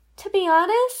be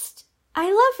honest, I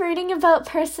love reading about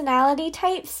personality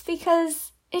types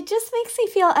because it just makes me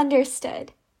feel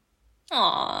understood.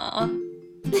 Aww.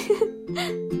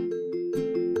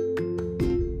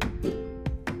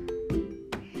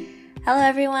 Hello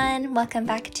everyone, welcome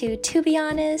back to Be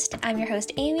Honest. I'm your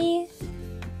host Amy.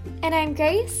 And I'm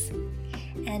Grace.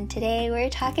 And today we're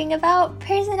talking about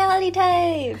personality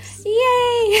types.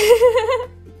 Yay!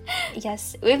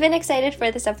 Yes, we've been excited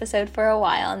for this episode for a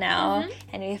while now,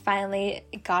 and we finally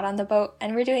got on the boat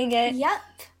and we're doing it. Yep.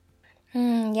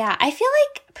 Yeah, I feel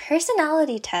like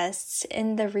personality tests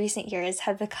in the recent years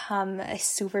have become a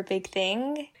super big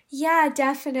thing. Yeah,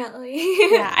 definitely.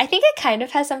 Yeah, I think it kind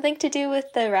of has something to do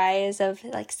with the rise of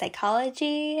like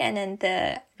psychology and then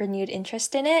the renewed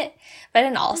interest in it. But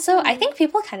then also, I think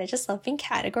people kind of just love being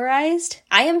categorized.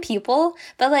 I am people,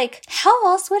 but like, how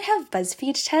else would have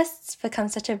BuzzFeed tests become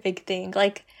such a big thing?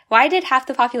 Like, why did half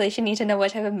the population need to know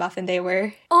what type of muffin they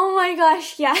were? Oh my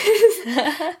gosh, yes.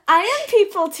 I am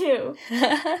people too.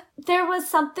 There was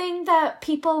something that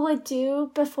people would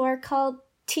do before called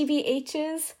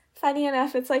TBHs. Funny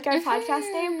enough, it's like our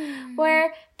podcast name,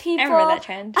 where people... I remember that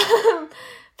trend.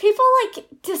 People, like,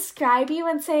 describe you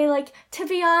and say, like, to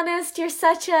be honest, you're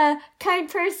such a kind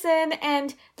person,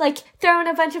 and, like, throw in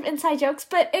a bunch of inside jokes,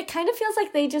 but it kind of feels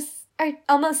like they just are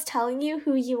almost telling you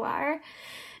who you are.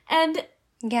 And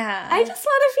yeah, I just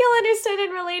want to feel understood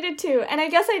and related to, and I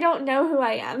guess I don't know who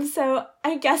I am, so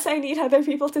I guess I need other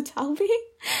people to tell me.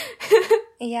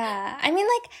 Yeah, I mean,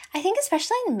 like, I think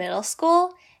especially in middle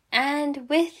school... And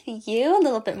with you, a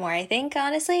little bit more, I think,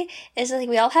 honestly, is like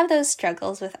we all have those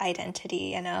struggles with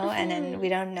identity, you know, and then we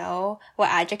don't know what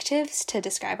adjectives to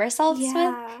describe ourselves with.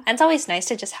 And it's always nice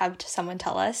to just have someone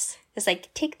tell us. It's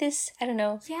like, take this, I don't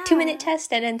know, 2-minute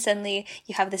test, and then suddenly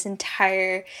you have this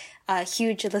entire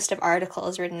huge list of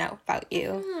articles written out about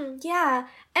you. Yeah,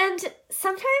 and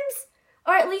sometimes,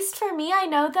 or at least for me, I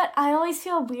know that I always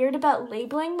feel weird about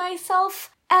labeling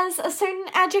myself as a certain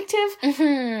adjective,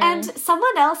 and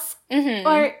someone else,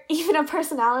 or even a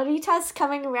personality test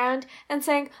coming around and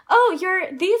saying, oh,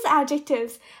 you're these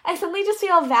adjectives, I suddenly just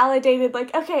feel validated,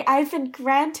 like, okay, I've been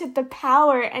granted the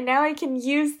power, and now I can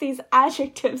use these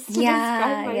adjectives to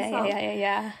describe myself.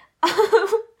 Yeah.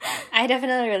 I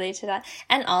definitely relate to that.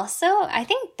 And also, I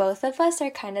think both of us are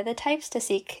kind of the types to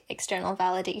seek external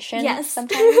validation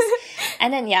sometimes.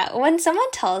 And then, when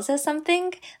someone tells us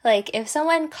something, like if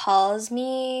someone calls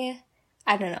me,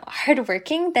 I don't know,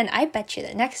 hardworking, then I bet you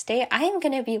the next day I am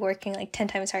going to be working like 10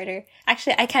 times harder.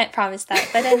 Actually, I can't promise that.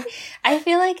 But then I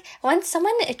feel like when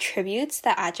someone attributes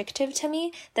that adjective to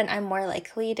me, then I'm more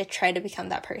likely to try to become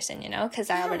that person, you know, because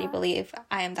I already believe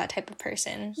I am that type of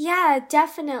person. Yeah,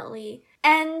 definitely.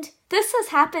 And this has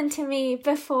happened to me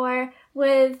before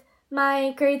with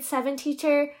my grade 7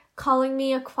 teacher calling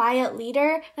me a quiet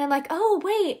leader. And I'm like, oh,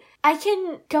 wait, I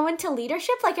can go into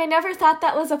leadership? Like, I never thought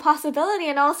that was a possibility.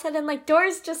 And all of a sudden, like,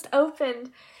 doors just opened.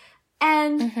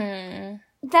 And then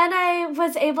I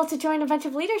was able to join a bunch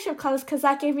of leadership clubs because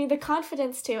that gave me the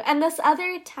confidence to. And this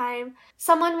other time,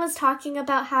 someone was talking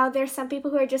about how there's some people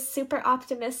who are just super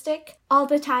optimistic all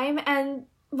the time. And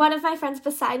one of my friends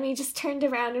beside me just turned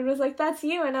around and was like, that's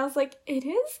you. And I was like, it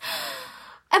is?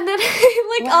 And then,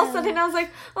 all of a sudden, I was like,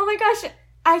 oh my gosh,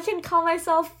 I can call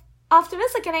myself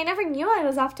optimistic. And I never knew I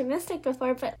was optimistic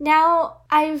before, but now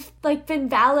I've, been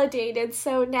validated.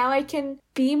 So now I can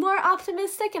be more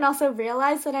optimistic and also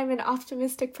realize that I'm an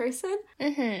optimistic person.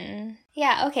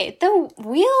 Yeah, okay. The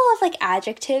wheel of,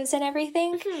 adjectives and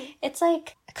everything, it's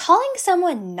like calling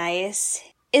someone nice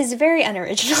is very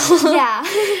unoriginal. Yeah.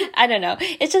 I don't know.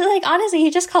 It's just honestly, you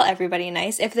just call everybody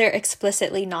nice if they're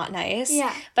explicitly not nice.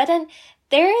 Yeah. But then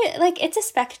it's a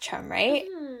spectrum, right?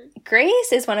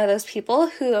 Grace is one of those people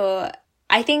who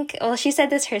I think, she said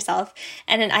this herself,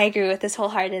 and then I agree with this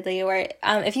wholeheartedly, where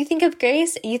if you think of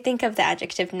Grace, you think of the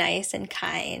adjective nice and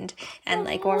kind and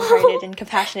warm-hearted and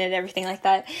compassionate and everything like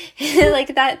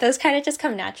that. Those kind of just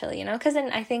come naturally, you know? Because then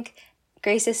I think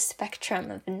Grace's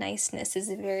spectrum of niceness is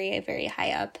very, very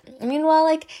high up. I mean,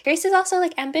 Grace is also,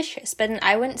 ambitious, but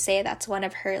I wouldn't say that's one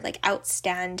of her,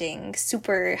 outstanding,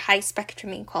 super high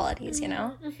spectrum qualities, you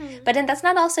know? But then that's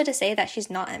not also to say that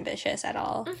she's not ambitious at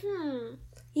all.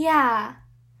 Yeah.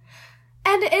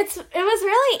 And it was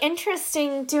really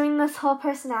interesting doing this whole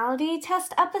personality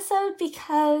test episode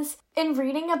because in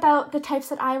reading about the types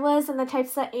that I was and the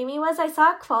types that Amy was, I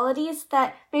saw qualities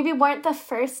that maybe weren't the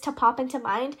first to pop into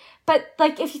mind. But,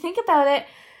 if you think about it,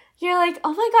 you're like,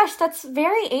 oh my gosh, that's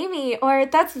very Amy, or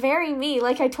that's very me.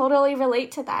 I totally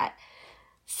relate to that.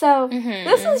 So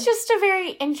this is just a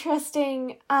very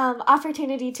interesting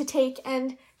opportunity to take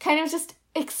and kind of just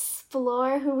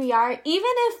explore who we are, even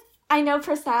if I know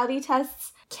personality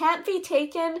tests can't be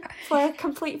taken for a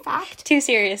complete fact. Too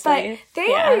seriously. But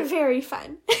they are very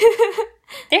fun.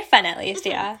 They're fun at least,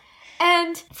 yeah.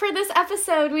 And for this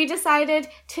episode, we decided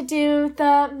to do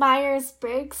the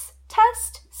Myers-Briggs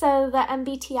test, so the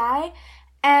MBTI,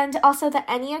 and also the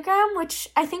Enneagram, which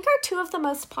I think are two of the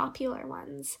most popular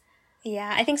ones.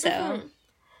 Yeah, I think so. Mm-hmm.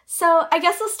 So I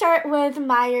guess we'll start with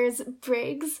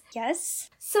Myers-Briggs. Yes.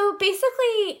 So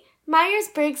basically,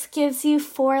 Myers-Briggs gives you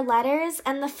 4 letters,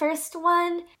 and the first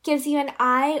one gives you an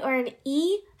I or an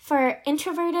E for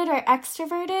introverted or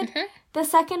extroverted. Mm-hmm. The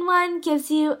second one gives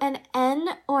you an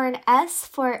N or an S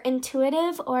for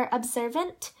intuitive or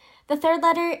observant. The third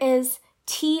letter is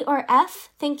T or F,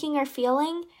 thinking or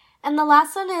feeling. And the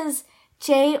last one is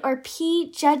J or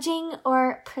P, judging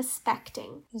or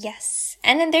prospecting. Yes.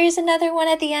 And then there's another one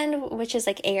at the end, which is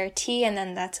like A or T, and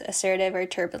then that's assertive or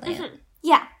turbulent. Mm-hmm.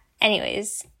 Yeah.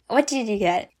 Anyways, what did you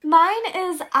get? Mine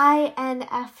is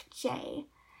INFJ.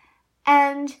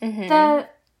 And the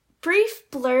brief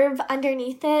blurb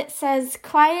underneath it says,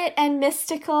 quiet and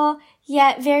mystical,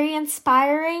 yet very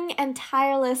inspiring and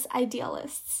tireless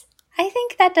idealists. I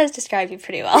think that does describe you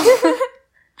pretty well.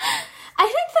 I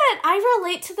think that I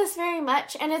relate to this very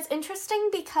much, and it's interesting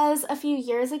because a few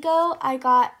years ago I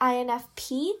got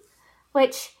INFP,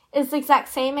 which is the exact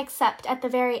same except at the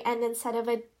very end instead of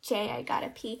a J I got a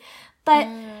P. But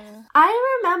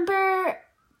I remember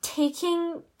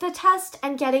taking the test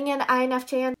and getting an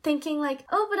INFJ and thinking like,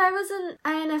 oh, but I was an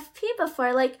INFP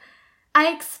before. Like,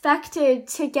 I expected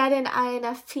to get an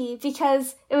INFP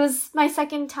because it was my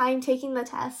second time taking the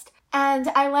test. And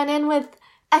I went in with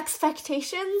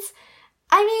expectations.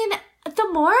 I mean, the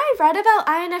more I read about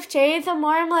INFJ, the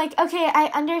more I'm like, okay, I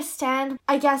understand,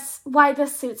 I guess, why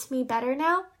this suits me better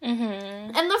now.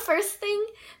 Mm-hmm. And the first thing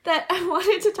that I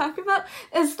wanted to talk about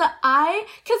is the I,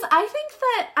 because I think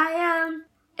that I am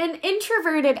an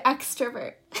introverted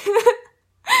extrovert.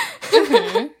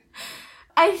 Mm-hmm.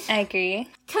 I agree.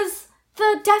 Because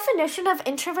the definition of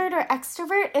introvert or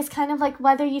extrovert is kind of like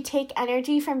whether you take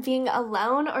energy from being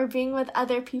alone or being with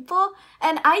other people.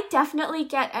 And I definitely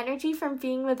get energy from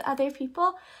being with other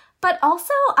people. But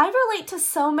also, I relate to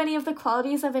so many of the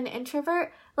qualities of an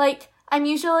introvert. Like, I'm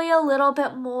usually a little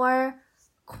bit more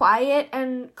quiet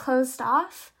and closed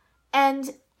off.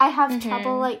 And I have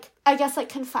trouble, like, I guess, like,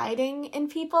 confiding in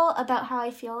people about how I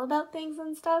feel about things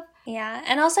and stuff. Yeah,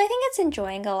 and also I think it's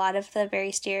enjoying a lot of the very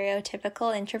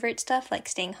stereotypical introvert stuff, like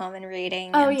staying home and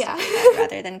reading and stuff like that,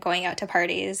 rather than going out to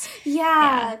parties.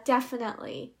 Yeah,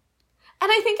 definitely.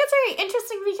 And I think it's very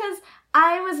interesting because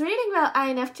I was reading about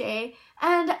INFJ,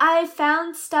 and I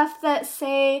found stuff that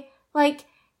say, like,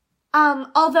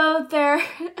 although they're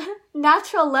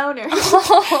natural loners,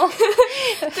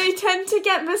 they tend to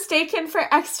get mistaken for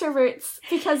extroverts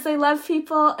because they love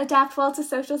people, adapt well to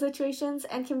social situations,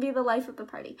 and can be the life of the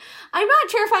party. I'm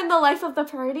not sure if I'm the life of the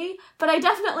party, but I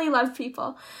definitely love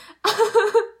people.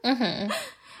 And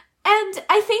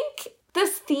I think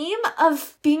this theme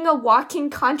of being a walking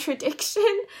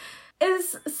contradiction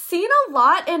is seen a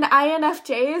lot in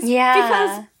INFJs. Yeah.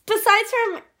 Because besides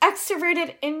from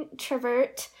extroverted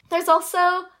introvert, there's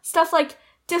also stuff like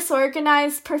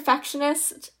disorganized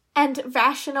perfectionist and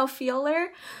rational feeler.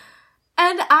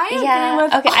 And I agree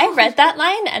with... Okay, I read that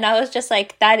line and I was just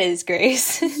like, that is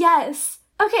Grace. Yes.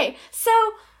 Okay, so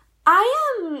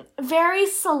I am very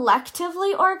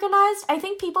selectively organized. I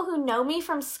think people who know me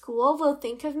from school will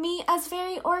think of me as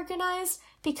very organized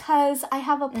because I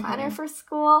have a planner for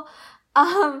school.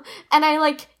 And I,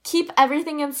 like, keep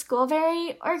everything in school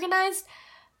very organized.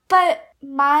 But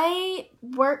my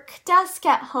work desk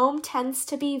at home tends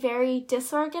to be very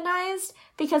disorganized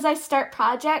because I start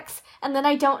projects and then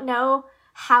I don't know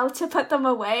how to put them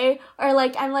away, or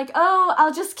like I'm like, oh,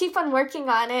 I'll just keep on working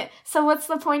on it, so what's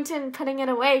the point in putting it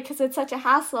away because it's such a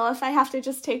hassle if I have to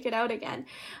just take it out again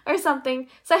or something.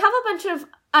 So I have a bunch of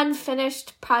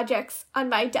unfinished projects on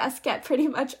my desk at pretty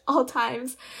much all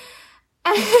times.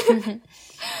 And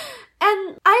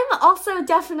I'm also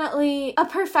definitely a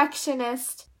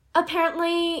perfectionist.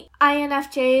 Apparently,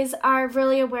 INFJs are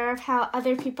really aware of how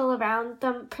other people around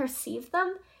them perceive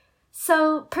them.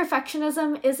 So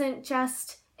perfectionism isn't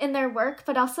just in their work,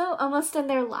 but also almost in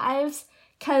their lives,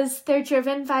 because they're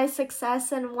driven by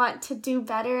success and want to do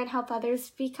better and help others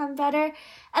become better.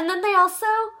 And then they also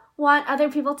want other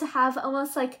people to have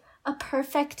almost like a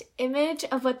perfect image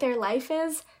of what their life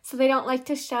is, so they don't like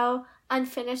to show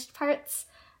unfinished parts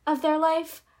of their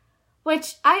life,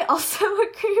 which I also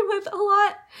agree with a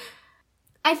lot.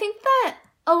 I think that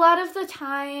a lot of the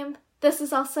time, this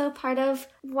is also part of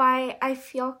why I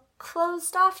feel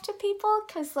closed off to people,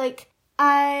 because, like,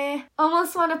 I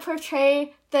almost want to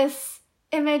portray this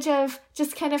image of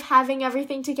just kind of having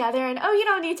everything together and, oh, you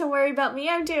don't need to worry about me,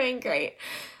 I'm doing great.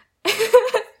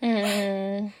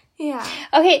 Yeah.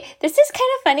 Okay, this is kind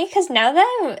of funny because now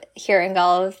that I'm hearing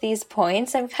all of these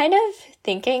points, I'm kind of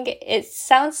thinking it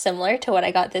sounds similar to what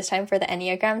I got this time for the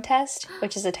Enneagram test,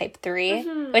 which is a type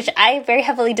 3, which I very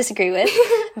heavily disagree with,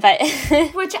 but...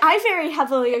 which I very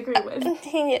heavily agree with.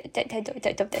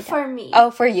 For me.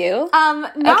 Oh, for you?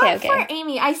 Not okay. For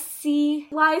Amy. I see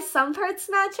why some parts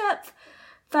match up,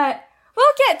 but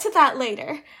we'll get to that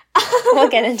later. We'll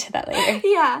get into that later.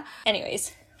 Yeah.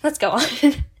 Anyways, let's go on.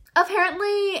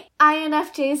 Apparently,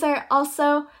 INFJs are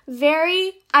also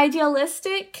very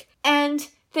idealistic, and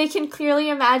they can clearly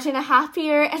imagine a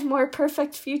happier and more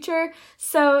perfect future,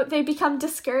 so they become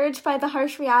discouraged by the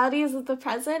harsh realities of the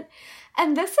present.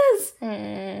 And this is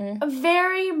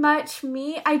very much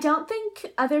me. I don't think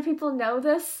other people know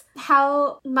this,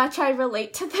 how much I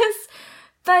relate to this,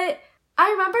 but I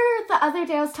remember the other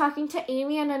day I was talking to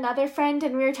Amy and another friend,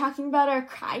 and we were talking about our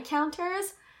cry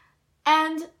counters,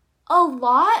 and a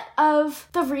lot of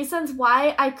the reasons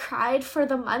why I cried for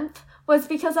the month was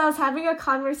because I was having a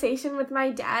conversation with my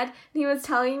dad, and he was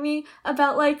telling me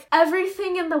about, like,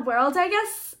 everything in the world, I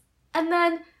guess, and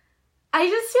then I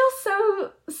just feel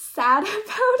so sad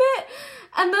about it,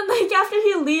 and then, like, after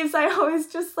he leaves, I always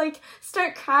just, like,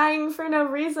 start crying for no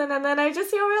reason, and then I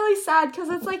just feel really sad, because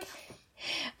it's, like...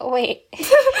 Wait,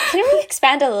 can we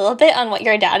expand a little bit on what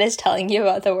your dad is telling you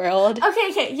about the world?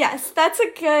 Okay, yes, that's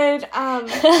a good,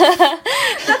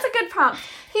 prompt.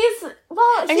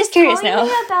 I'm just curious now.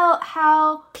 Me about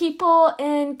how people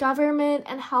in government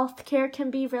and healthcare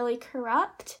can be really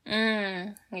corrupt.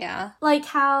 Yeah. Like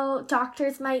how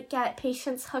doctors might get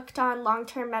patients hooked on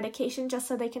long-term medication just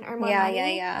so they can earn more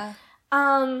money. Yeah.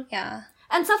 And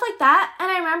stuff like that. And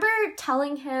I remember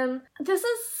telling him, this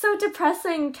is so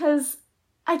depressing because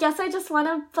I guess I just want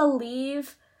to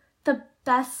believe the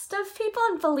best of people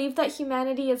and believe that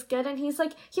humanity is good. And he's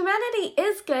like, humanity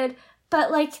is good,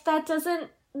 but, like, that doesn't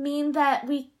mean that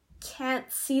we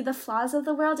can't see the flaws of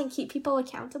the world and keep people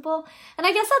accountable. And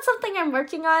I guess that's something I'm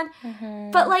working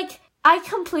on. But, like, I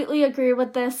completely agree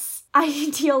with this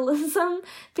idealism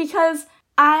because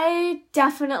I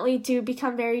definitely do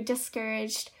become very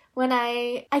discouraged when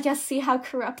I guess, see how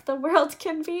corrupt the world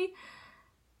can be.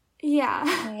 Yeah.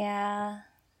 Yeah.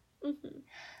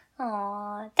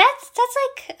 Aw, that's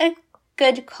like a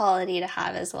good quality to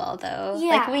have as well, though.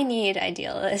 Yeah. Like, we need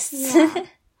idealists. Yeah.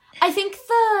 I think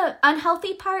the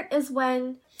unhealthy part is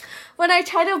when I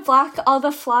try to block all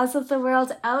the flaws of the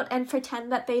world out and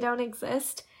pretend that they don't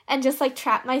exist and just, like,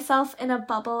 trap myself in a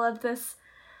bubble of this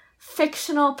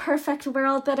fictional perfect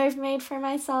world that I've made for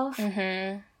myself.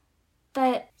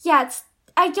 But, yeah,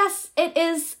 I guess it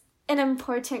is an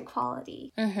important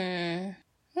quality.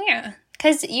 Yeah.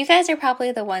 Because you guys are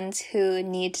probably the ones who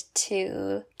need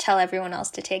to tell everyone else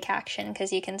to take action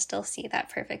because you can still see that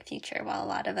perfect future while a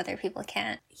lot of other people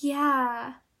can't.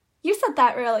 Yeah. You said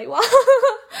that really well.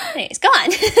 Anyways, go on.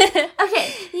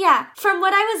 Okay, yeah. From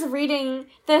what I was reading,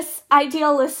 this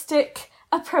idealistic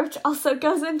approach also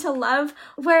goes into love,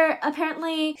 where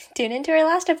apparently... Tune into our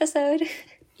last episode.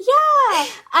 Yeah!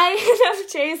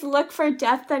 INFJs look for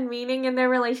depth and meaning in their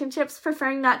relationships,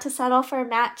 preferring not to settle for a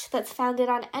match that's founded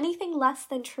on anything less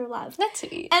than true love. That's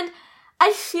sweet. And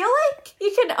I feel like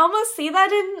you can almost see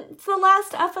that in the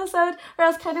last episode, where I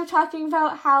was kind of talking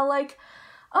about how, like,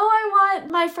 oh, I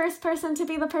want my first person to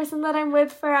be the person that I'm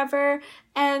with forever,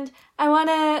 and I want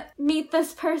to meet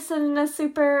this person in a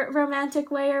super romantic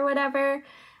way or whatever.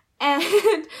 And,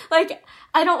 like,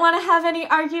 I don't want to have any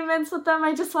arguments with them.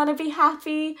 I just want to be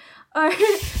happy or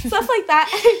stuff like that.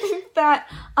 I think that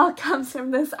all comes from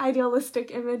this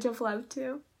idealistic image of love,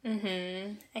 too.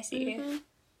 I see.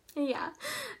 Yeah.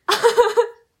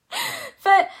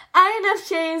 But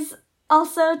INFJs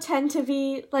also tend to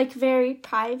be, like, very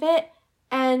private,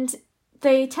 and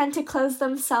they tend to close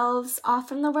themselves off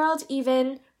from the world,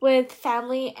 even with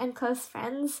family and close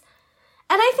friends.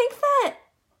 And I think that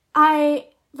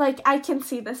I can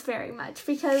see this very much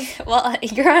because... Well,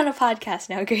 you're on a podcast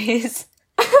now, Grace.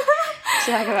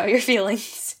 Talk about your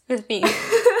feelings with me.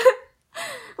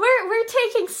 We're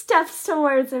taking steps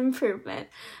towards improvement.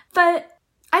 But,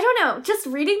 I don't know, just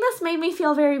reading this made me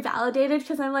feel very validated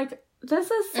because I'm like,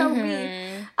 this is so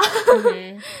me.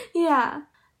 Yeah.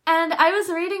 And I was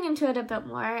reading into it a bit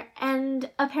more, and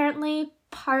apparently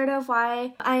part of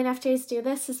why INFJs do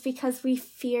this is because we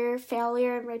fear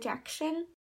failure and rejection.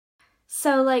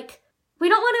 So, like, we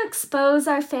don't want to expose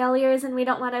our failures and we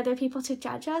don't want other people to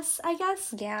judge us, I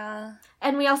guess. Yeah.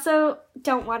 And we also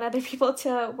don't want other people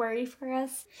to worry for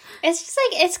us. It's just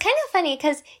like, it's kind of funny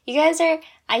because you guys are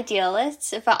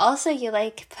idealists, but also you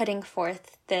like putting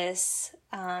forth this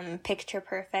picture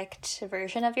perfect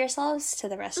version of yourselves to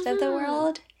the rest of the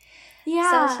world. Yeah.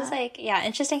 So it's just like, yeah,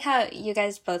 interesting how you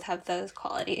guys both have those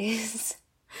qualities.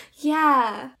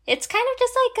 Yeah. It's kind of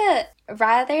just like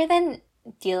rather than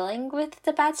dealing with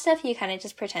the bad stuff, you kind of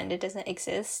just pretend it doesn't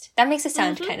exist. That makes it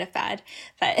sound kind of bad,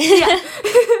 but yeah.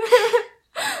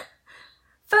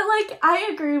 But like,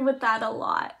 I agree with that a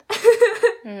lot.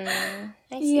 I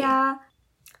see. Yeah.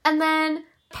 And then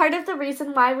part of the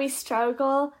reason why we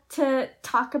struggle to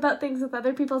talk about things with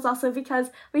other people is also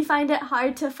because we find it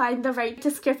hard to find the right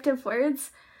descriptive words.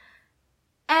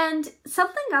 And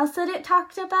something else that it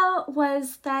talked about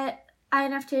was that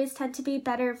INFJs tend to be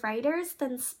better writers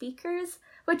than speakers,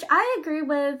 which I agree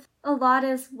with a lot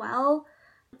as well.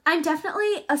 I'm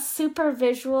definitely a super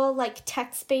visual, like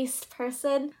text-based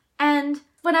person, and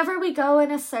whenever we go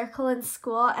in a circle in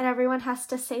school and everyone has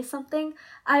to say something,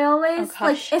 I always,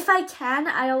 like, if I can,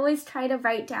 I always try to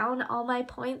write down all my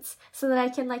points so that I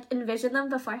can, like, envision them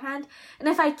beforehand. And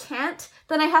if I can't,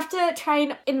 then I have to try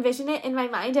and envision it in my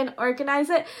mind and organize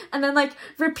it and then, like,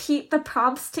 repeat the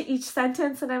prompts to each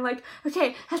sentence. And I'm like, okay,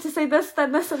 I have to say this,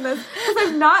 then this, and this. Because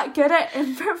I'm not good at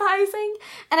improvising.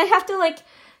 And I have to, like,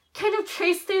 kind of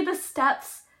trace through the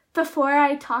steps before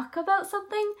I talk about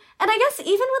something. And I guess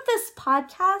even with this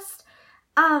podcast,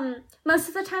 most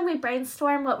of the time we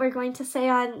brainstorm what we're going to say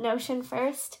on Notion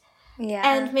first. Yeah.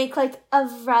 And make like a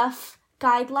rough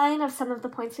guideline of some of the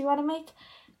points we want to make.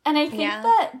 And I think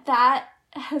that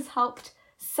has helped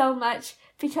so much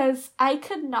because I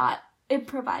could not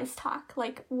improvise talk,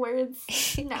 like words.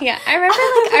 No. Yeah, I remember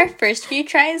like our first few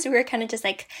tries, we were kind of just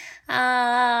like,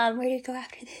 where do you go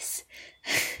after this?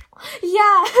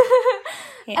 Yeah.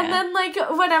 And then, like,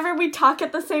 whenever we talk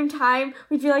at the same time,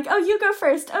 we'd be like, oh, you go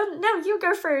first. Oh, no, you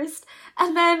go first.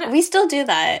 And then... We still do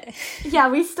that. Yeah,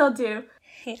 we still do.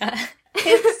 Yeah.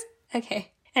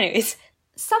 Okay. Anyways.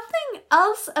 Something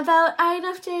else about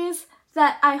INFJs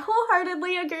that I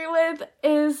wholeheartedly agree with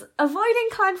is avoiding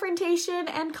confrontation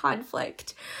and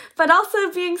conflict, but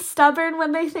also being stubborn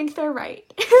when they think they're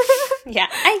right. Yeah,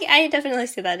 I definitely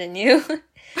see that in you.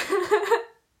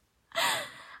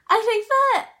 I think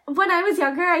that when I was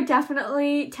younger, I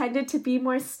definitely tended to be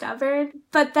more stubborn,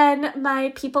 but then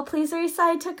my people pleaser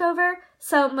side took over,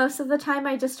 so most of the time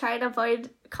I just try and avoid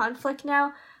conflict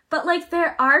now. But, like,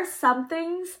 there are some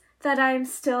things that I'm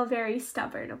still very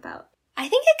stubborn about. I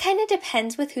think it kind of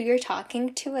depends with who you're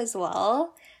talking to as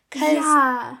well.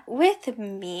 Because with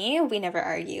me, we never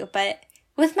argue, but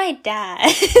with my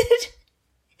dad...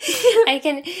 I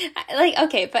can, like,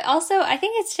 okay, but also I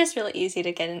think it's just really easy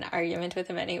to get in an argument with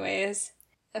him anyways.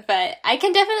 But I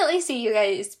can definitely see you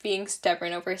guys being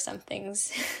stubborn over some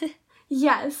things.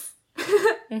 Yes.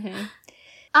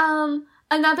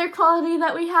 Another quality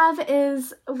that we have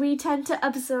is we tend to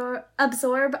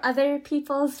absorb other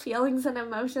people's feelings and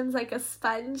emotions like a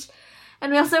sponge.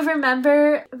 And we also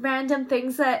remember random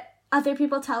things that other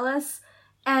people tell us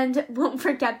and won't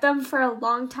forget them for a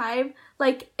long time,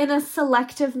 like in a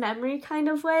selective memory kind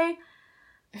of way.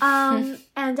 And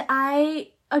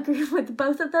I agree with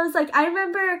both of those. Like, I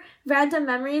remember random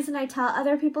memories and I tell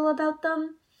other people about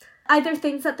them, either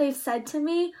things that they've said to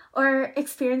me or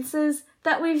experiences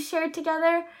that we've shared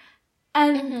together.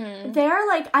 And they're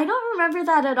like, I don't remember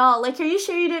that at all. Like, are you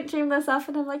sure you didn't dream this up?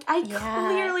 And I'm like, I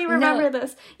clearly remember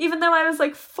this, even though I was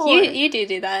like 4. You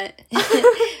do that.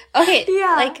 Okay,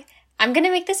 like... I'm going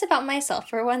to make this about myself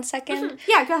for 1 second.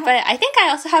 Yeah, go ahead. But I think I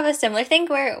also have a similar thing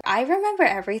where I remember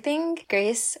everything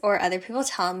Grace or other people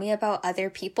tell me about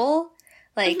other people,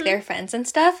 like their friends and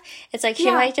stuff. It's like she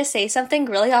might just say something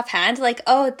really offhand, like,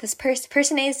 oh, this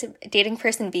person A is dating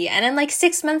person B. And then like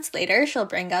 6 months later, she'll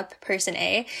bring up person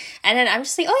A. And then I'm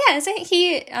just like, oh yeah, isn't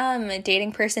he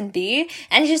dating person B?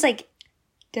 And she's like,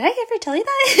 did I ever tell you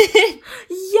that?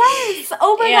 Yes!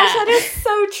 Oh my gosh, that is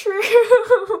so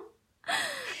true.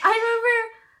 I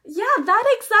remember, that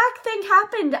exact thing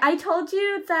happened. I told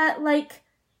you that, like,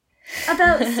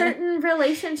 about certain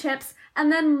relationships,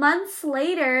 and then months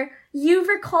later, you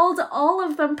recalled all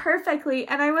of them perfectly,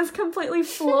 and I was completely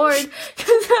floored, because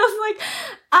I was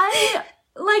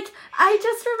like, I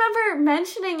just remember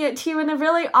mentioning it to you in a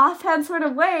really offhand sort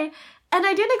of way, and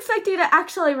I didn't expect you to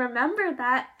actually remember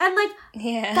that. And, like,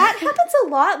 that happens a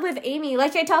lot with Amy.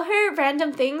 Like, I tell her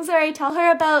random things, or I tell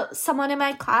her about someone in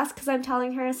my class because I'm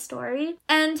telling her a story.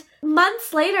 And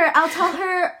months later, I'll tell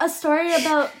her a story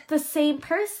about the same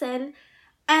person,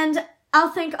 and I'll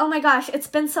think, oh my gosh, it's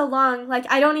been so long. Like,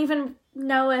 I don't even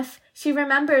know if she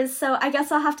remembers, so I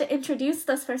guess I'll have to introduce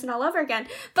this person all over again.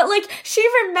 But, like, she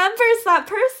remembers that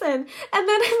person, and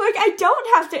then I'm like, I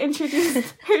don't have to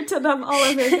introduce her to them all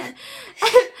over again.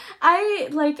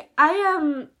 And I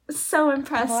am so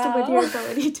impressed with your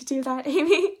ability to do that,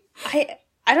 Amy. I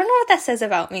don't know what that says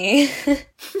about me. Because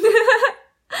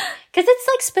it's,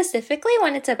 like, specifically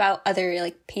when it's about other,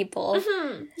 like, people.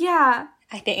 Mm-hmm. Yeah.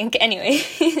 I think.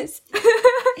 Anyways.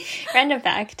 Random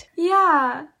fact.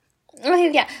 Yeah.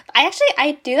 Okay, yeah.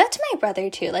 I do that to my brother,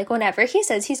 too. Like, whenever he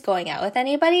says he's going out with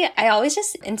anybody, I always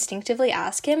just instinctively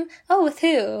ask him, oh, with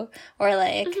who? Or,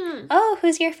 like, oh,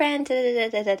 who's your friend?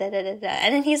 And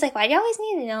then he's like, why do you always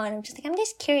need to know? And I'm just like, I'm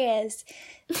just curious.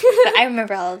 But I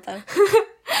remember all of them.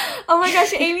 Oh my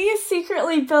gosh, Amy is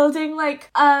secretly building, like,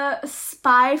 a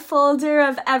spy folder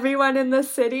of everyone in the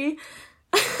city.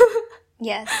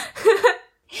 Yes.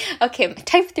 Okay,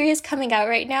 type 3 is coming out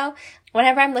right now.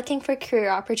 Whenever I'm looking for career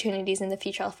opportunities in the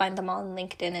future, I'll find them all on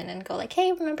LinkedIn and then go like,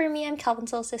 hey, remember me? I'm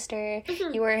Calvin's little sister.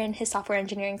 You were in his software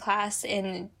engineering class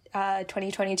in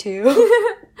 2022.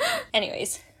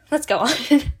 Anyways, let's go on.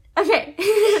 Okay.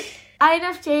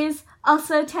 INFJs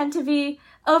also tend to be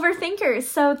overthinkers.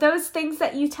 So those things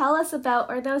that you tell us about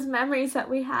or those memories that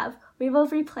we have, we will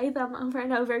replay them over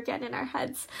and over again in our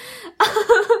heads.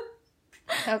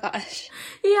 Oh gosh.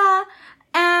 Yeah.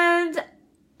 And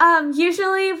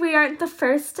usually we aren't the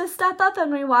first to step up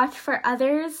and we watch for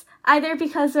others, either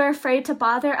because we're afraid to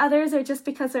bother others or just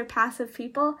because we're passive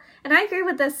people. And I agree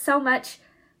with this so much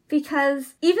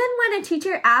because even when a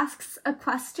teacher asks a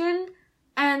question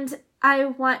and I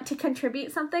want to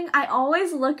contribute something, I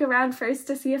always look around first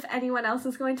to see if anyone else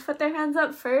is going to put their hands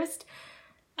up first.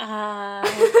 Yeah,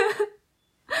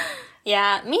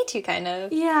 me too, kind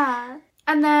of. Yeah.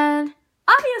 And then,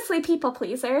 obviously, people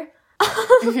pleaser.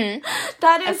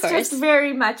 That is just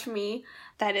very much me.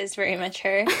 That is very much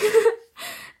her.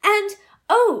 And,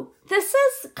 this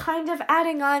is kind of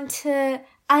adding on to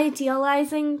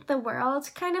idealizing the world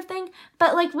kind of thing.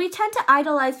 But, like, we tend to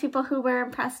idolize people who we're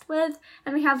impressed with,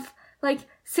 and we have, like,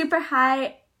 super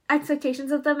high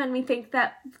expectations of them, and we think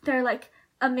that they're, like,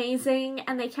 amazing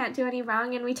and they can't do any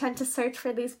wrong, and we tend to search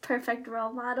for these perfect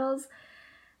role models.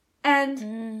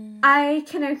 And I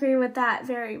can agree with that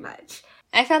very much.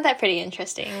 I found that pretty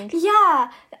interesting.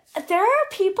 Yeah. There are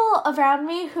people around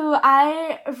me who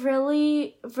I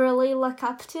really, really look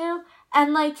up to.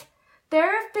 And, like,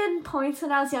 there have been points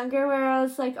when I was younger where I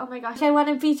was like, oh my gosh, I want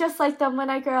to be just like them when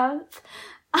I grow up.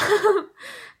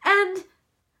 And,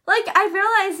 like, I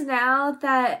realize now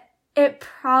that it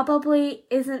probably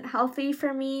isn't healthy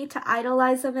for me to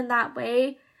idolize them in that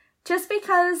way. Just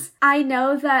because I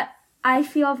know that I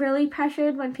feel really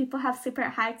pressured when people have super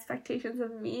high expectations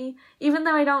of me, even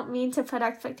though I don't mean to put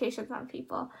expectations on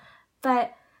people.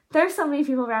 But there's so many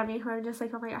people around me who are just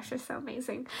like, oh my gosh, they're so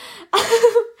amazing.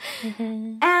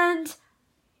 And,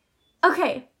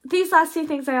 okay, these last two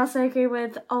things I also agree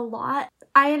with a lot.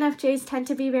 INFJs tend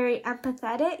to be very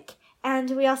empathetic,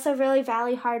 and we also really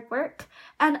value hard work.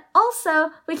 And also,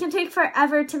 we can take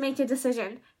forever to make a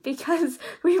decision because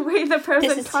we weigh the pros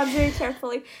and cons very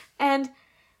carefully. And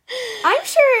I'm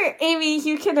sure, Amy,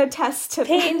 you can attest to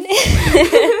pain.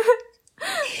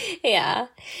 Yeah.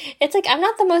 It's like, I'm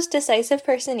not the most decisive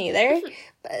person either.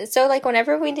 So, like,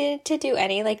 whenever we need to do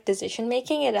any, like, decision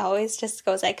making, it always just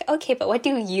goes like, okay, but what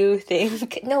do you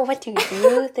think? No, what do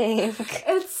you think?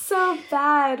 It's so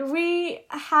bad. We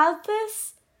have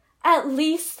this at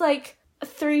least, like,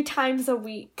 3 times a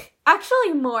week.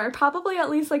 Actually more. Probably at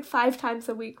least, like, 5 times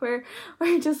a week where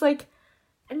we're just like,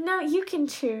 no, you can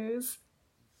choose.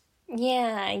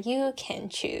 Yeah, you can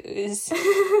choose.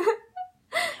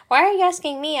 Why are you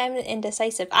asking me? I'm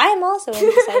indecisive. I'm also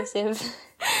indecisive.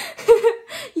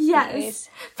 Yes. Anyways.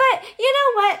 But you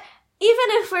know what? Even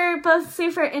if we're both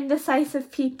super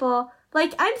indecisive people,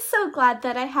 like, I'm so glad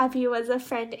that I have you as a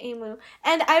friend, Amu.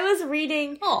 And I was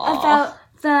reading about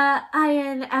the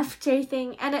INFJ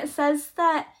thing, and it says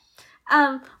that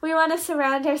we want to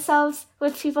surround ourselves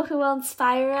with people who will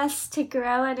inspire us to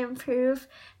grow and improve.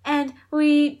 And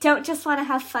we don't just want to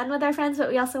have fun with our friends, but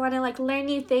we also want to, like, learn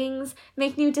new things,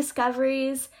 make new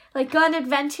discoveries, like, go on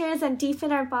adventures and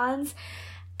deepen our bonds.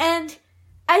 And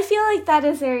I feel like that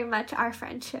is very much our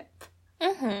friendship.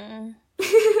 Hippie.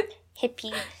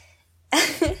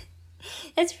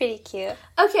 That's pretty cute.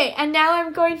 Okay, and now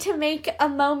I'm going to make a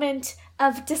moment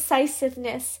of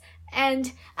decisiveness,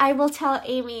 and I will tell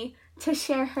Amy to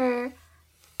share her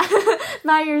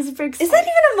Myers-Briggs. Is that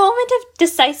even a moment of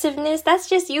decisiveness? That's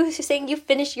just you saying you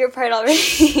finished your part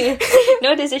already.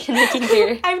 No decision making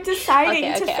here. I'm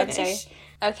deciding to finish. I'm sorry.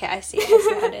 Okay, I see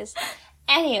how it is.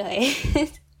 Anyway,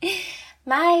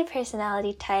 my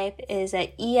personality type is an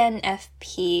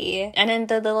ENFP. And then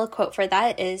the little quote for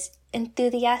that is,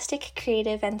 enthusiastic,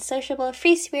 creative, and sociable,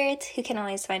 free spirit who can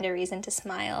always find a reason to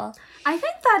smile. I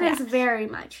think that is very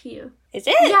much you. Is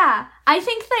it? Yeah. I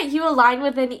think that you align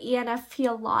with an ENFP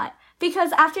a lot.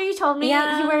 Because after you told me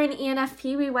you were an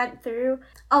ENFP, we went through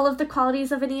all of the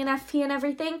qualities of an ENFP and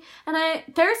everything. And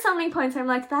there are so many points where I'm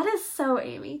like, that is so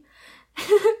Amy.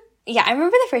 Yeah, I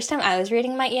remember the first time I was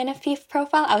reading my ENFP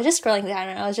profile, I was just scrolling down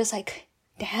and I was just like,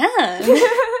 damn.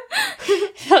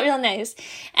 Felt real nice.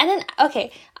 And then,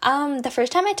 okay, the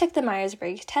first time I took the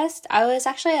Myers-Briggs test, I was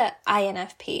actually an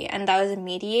INFP, and that was a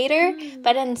mediator.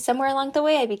 But then somewhere along the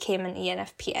way, I became an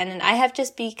ENFP, and then I have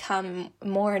just become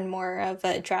more and more of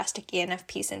a drastic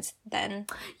ENFP since then.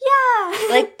 Yeah.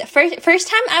 Like, the first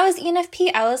time I was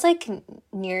ENFP, I was, like,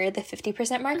 near the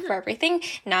 50% mark for everything.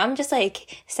 Now I'm just,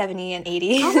 like, 70 and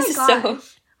 80. Oh my gosh. So,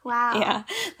 wow. Yeah,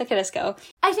 look at us go.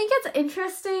 I think it's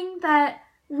interesting that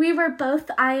we were both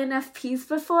INFPs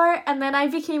before, and then I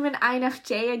became an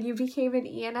INFJ and you became an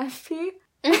ENFP.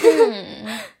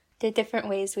 Mm-hmm. The different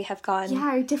ways we have gone. Yeah,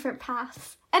 our different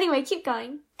paths. Anyway, keep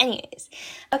going. Anyways.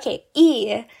 Okay,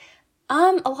 E. A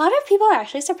lot of people are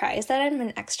actually surprised that I'm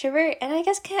an extrovert, and I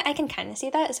guess I can kind of see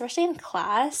that, especially in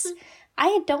class.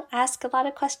 I don't ask a lot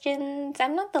of questions.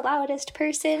 I'm not the loudest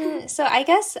person. So I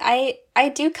guess I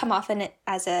do come off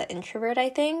as an introvert, I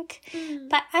think.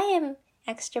 But I am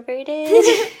extroverted.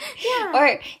 Yeah.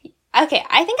 Or, okay,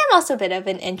 I think I'm also a bit of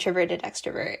an introverted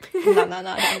extrovert.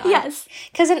 No. Yes.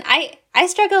 Because I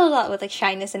struggled a lot with, like,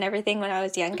 shyness and everything when I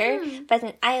was younger. But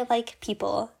then I like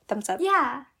people. Thumbs up.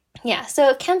 Yeah. Yeah,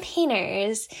 so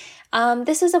campaigners,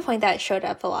 this is a point that showed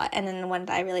up a lot, and then one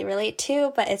that I really relate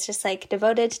to, but it's just, like,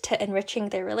 devoted to enriching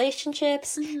their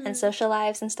relationships and social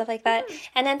lives and stuff like that.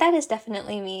 And then that is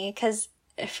definitely me, because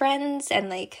friends and,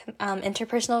 like,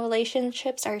 interpersonal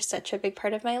relationships are such a big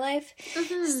part of my life.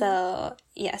 So,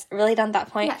 yes, relate on that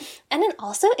point. Yeah. And then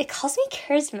also, it calls me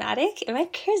charismatic. Am I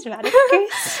charismatic,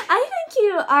 Grace? I think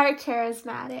you are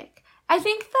charismatic. I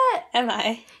think that... Am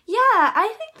I? Yeah,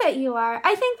 I think that you are.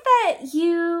 I think that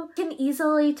you can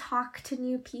easily talk to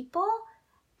new people,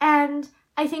 and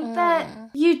I think that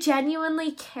you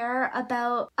genuinely care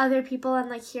about other people and,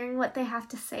 like, hearing what they have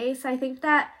to say, so I think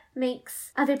that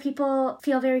makes other people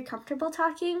feel very comfortable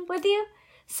talking with you.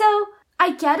 So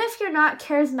I get if you're not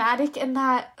charismatic in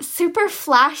that super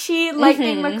flashy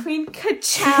Lightning McQueen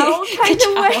ka-chow kind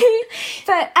of way,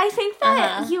 but I think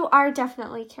that you are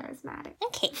definitely charismatic.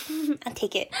 Okay, I'll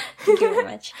take it. Thank you very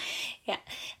much. Yeah.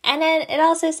 And then it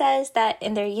also says that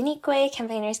in their unique way,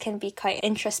 campaigners can be quite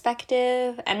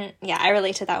introspective, and yeah, I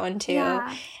relate to that one too.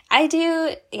 Yeah. I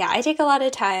take a lot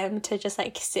of time to just,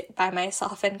 like, sit by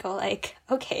myself and go, like,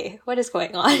 okay, what is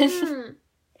going on?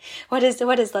 What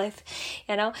is life,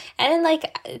 you know? And then,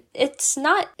 like, it's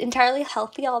not entirely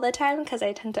healthy all the time because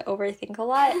I tend to overthink a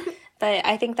lot, but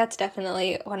I think that's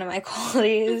definitely one of my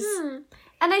qualities.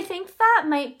 And I think that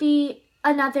might be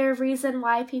another reason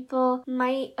why people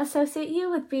might associate you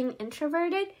with being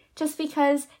introverted, just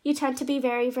because you tend to be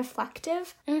very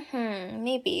reflective.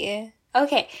 Maybe.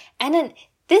 Okay, and then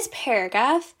this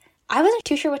paragraph, I wasn't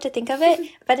too sure what to think of it,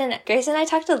 but then Grace and I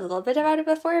talked a little bit about it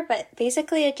before, but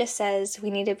basically it just says we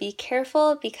need to be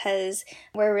careful because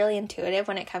we're really intuitive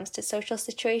when it comes to social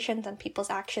situations and people's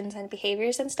actions and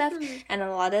behaviors and stuff, and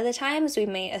a lot of the times we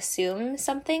may assume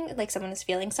something, like someone is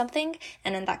feeling something,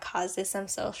 and then that causes some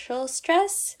social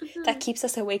stress that keeps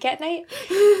us awake at night.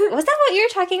 Was that what you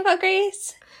were talking about,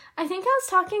 Grace? I think I was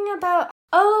talking about,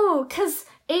 because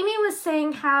Amy was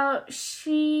saying how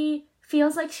she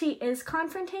feels like she is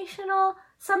confrontational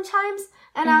sometimes,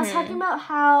 and I was talking about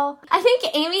how I think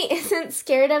Amy isn't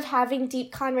scared of having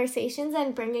deep conversations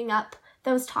and bringing up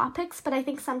those topics, but I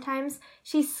think sometimes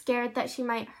she's scared that she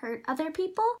might hurt other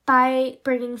people by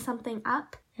bringing something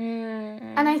up.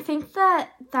 And I think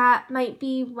that might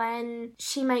be when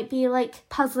she might be, like,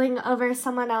 puzzling over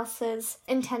someone else's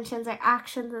intentions or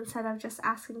actions instead of just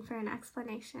asking for an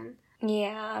explanation.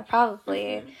 Yeah,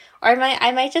 probably. Or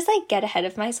I might just, like, get ahead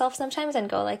of myself sometimes and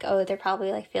go, like, oh, they're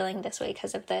probably, like, feeling this way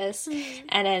because of this.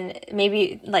 And then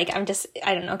maybe, like, I'm just,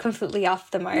 I don't know, completely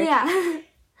off the mark. Yeah.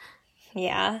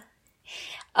 Yeah.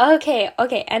 Okay.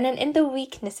 And then in the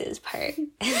weaknesses part,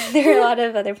 there are a lot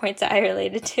of other points that I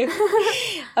related to.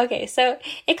 Okay, so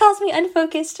it calls me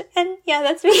unfocused, and yeah,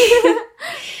 that's me.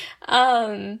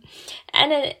 And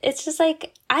then it's just,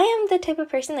 like, I am the type of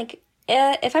person, like,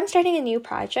 if I'm starting a new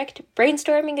project,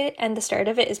 brainstorming it and the start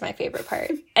of it is my favorite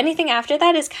part. Anything after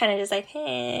that is kind of just like,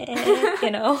 you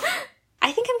know?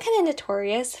 I think I'm kind of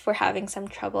notorious for having some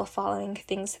trouble following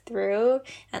things through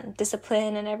and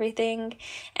discipline and everything.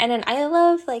 And then I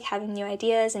love like having new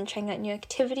ideas and trying out new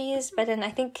activities, but then I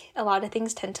think a lot of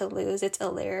things tend to lose its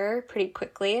allure pretty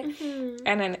quickly. Mm-hmm.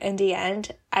 And then in the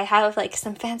end, I have like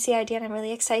some fancy idea and I'm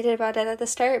really excited about it at the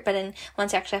start, but then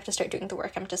once I actually have to start doing the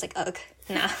work, I'm just like, ugh,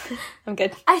 nah, I'm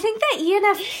good. I think that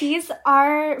ENFPs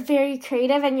are very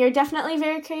creative, and you're definitely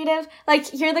very creative.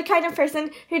 Like, you're the kind of person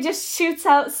who just shoots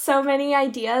out so many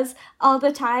ideas all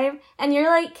the time, and you're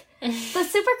like the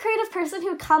super creative person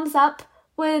who comes up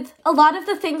with a lot of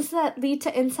the things that lead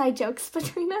to inside jokes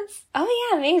between us.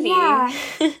 Oh yeah, maybe. Yeah.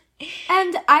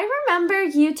 And I remember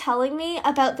you telling me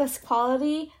about this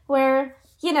quality where,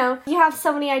 you know, you have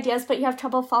so many ideas, but you have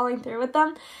trouble following through with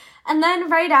them. And then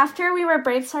right after, we were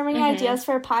brainstorming ideas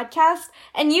for a podcast,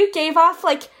 and you gave off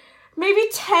like maybe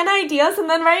 10 ideas, and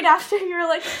then right after you were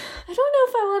like, I don't know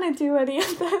if I want to do any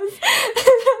of those. And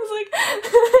I was like,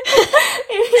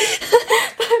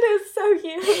 that is so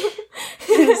you.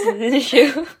 This is an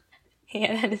issue.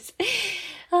 Yeah, that is.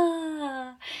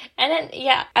 And then,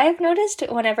 yeah, I've noticed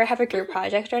whenever I have a group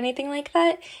project or anything like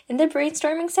that, in the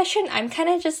brainstorming session, I'm kind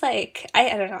of just like, I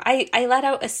don't know, I let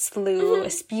out a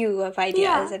spew of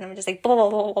ideas, and I'm just like, blah, blah,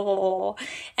 blah, blah, blah, blah.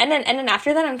 And then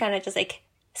after that, I'm kind of just like,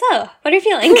 so, what are you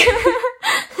feeling?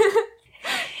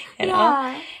 You know?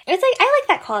 Yeah. It's like, I like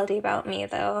that quality about me,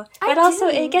 though. But also,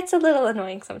 it gets a little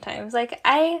annoying sometimes. Like,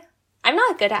 I'm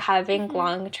not good at having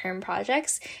long-term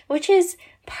projects, which is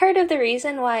part of the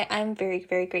reason why I'm very,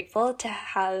 very grateful to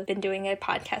have been doing a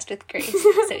podcast with Grace,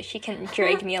 so she can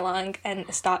drag me along and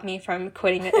stop me from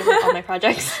quitting all my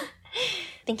projects.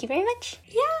 Thank you very much.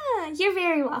 Yeah, you're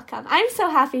very welcome. I'm so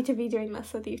happy to be doing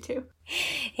this with you too.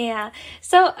 Yeah.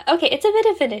 So, okay, it's a bit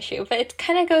of an issue, but it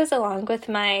kind of goes along with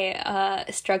my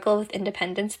struggle with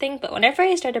independence thing. But whenever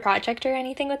I start a project or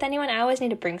anything with anyone, I always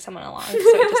need to bring someone along so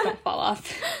it just don't fall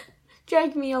off.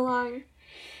 Drag me along.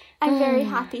 I'm very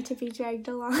happy to be dragged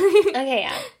along. Okay,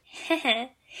 yeah.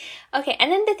 Okay,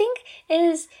 and then the thing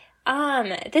is,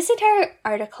 this entire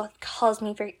article calls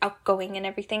me very outgoing and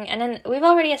everything, and then we've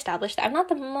already established that I'm not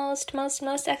the most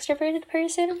extroverted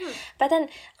person, but then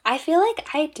I feel like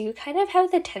I do kind of have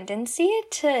the tendency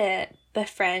to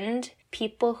befriend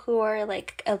people who are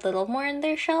like a little more in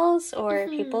their shells, or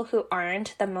people who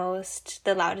aren't the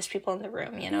loudest people in the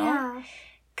room, you know? Yeah.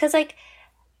 Because like,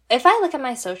 if I look at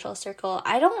my social circle,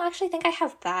 I don't actually think I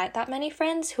have that many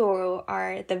friends who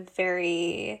are the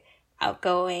very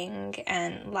outgoing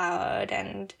and loud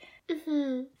and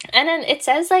and then it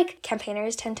says like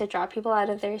campaigners tend to draw people out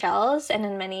of their shells, and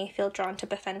then many feel drawn to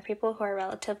befriend people who are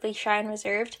relatively shy and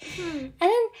reserved. And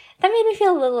then that made me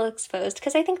feel a little exposed,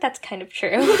 because I think that's kind of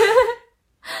true.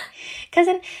 Because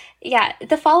then, yeah,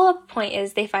 the follow-up point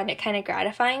is they find it kind of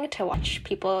gratifying to watch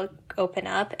people open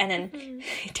up and then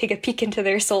take a peek into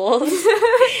their souls.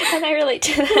 And I relate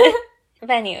to that. But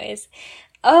anyways,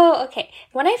 okay.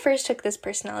 When I first took this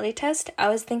personality test, I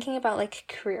was thinking about like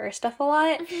career stuff a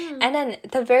lot. And then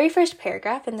the very first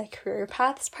paragraph in the career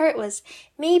paths part was,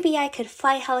 maybe I could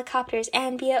fly helicopters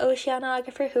and be an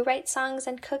oceanographer who writes songs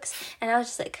and cooks. And I was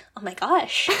just like, oh my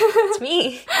gosh, it's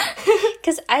me.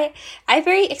 Because I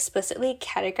very explicitly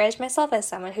categorized myself as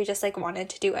someone who just like wanted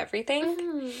to do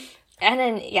everything. And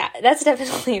then, yeah, that's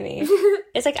definitely me.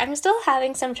 It's like, I'm still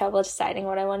having some trouble deciding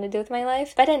what I want to do with my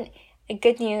life. But then,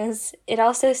 good news, it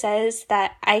also says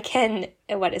that I can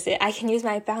use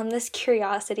my boundless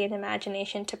curiosity and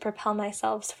imagination to propel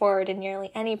myself forward in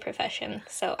nearly any profession.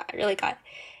 So I really got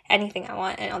anything I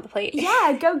want on the plate.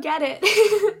 Yeah, go get it.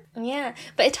 Yeah,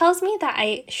 but it tells me that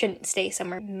I shouldn't stay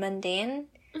somewhere mundane.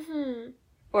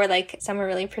 Or like somewhere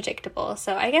really predictable.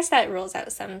 So I guess that rules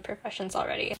out some professions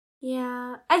already.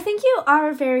 Yeah, I think you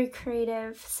are very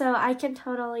creative, so I can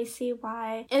totally see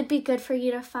why it'd be good for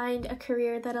you to find a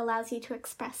career that allows you to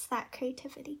express that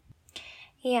creativity.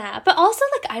 Yeah, but also,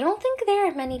 like, I don't think there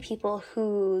are many people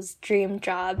whose dream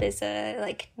job is a,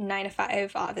 like,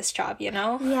 9-to-5 office job, you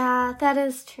know? Yeah, that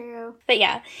is true. But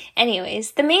yeah,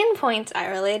 anyways, the main point I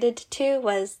related to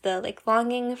was the, like,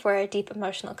 longing for deep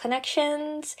emotional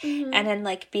connections, and then,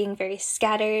 like, being very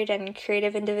scattered and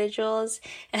creative individuals,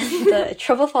 and the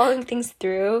trouble following things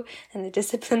through, and the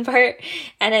discipline part,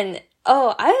 and then,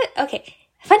 okay,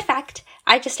 fun fact,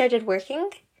 I just started working.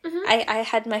 I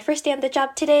had my first day on the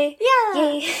job today. Yeah.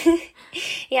 Yay.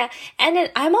 Yeah. And then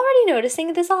I'm already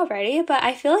noticing this already, but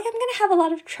I feel like I'm going to have a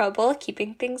lot of trouble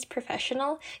keeping things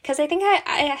professional, because I think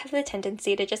I have the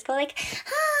tendency to just go like,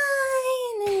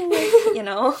 hi, and then, you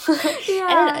know. Yeah.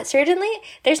 And then, certainly,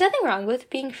 there's nothing wrong with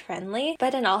being friendly,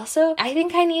 but then also, I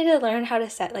think I need to learn how to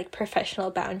set, like, professional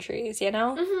boundaries, you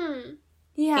know?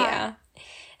 Yeah. Yeah.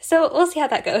 So we'll see how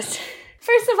that goes.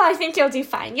 First of all, I think you'll do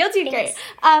fine. You'll do great.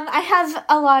 I have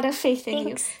a lot of faith in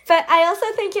you. But I also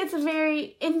think it's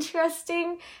very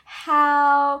interesting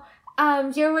how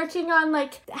you're working on,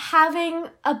 like, having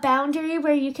a boundary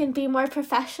where you can be more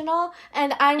professional,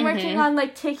 and I'm working on,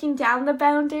 like, taking down the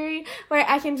boundary where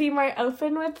I can be more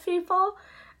open with people.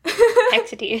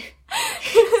 Excellent.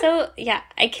 So, yeah,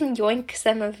 I can yoink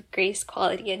some of Grace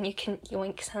quality, and you can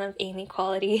yoink some of Amy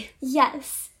quality.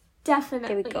 Yes, definitely.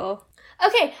 There we go.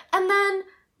 Okay, and then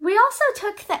we also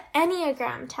took the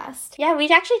Enneagram test. Yeah, we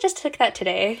actually just took that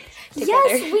today together.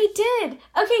 Yes, we did.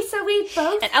 Okay, so we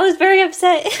both... And I was very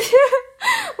upset.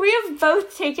 We have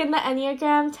both taken the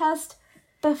Enneagram test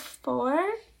before.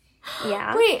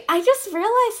 Yeah. Wait, I just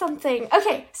realized something.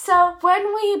 Okay, so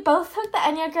when we both took the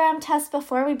Enneagram test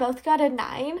before, we both got a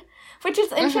 9. Which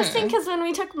is interesting because when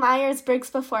we took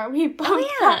Myers-Briggs before, we both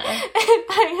got an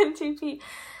INTP.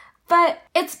 But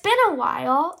it's been a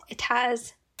while. It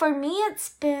has. For me, it's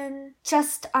been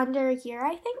just under a year,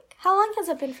 I think. How long has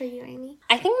it been for you, Amy?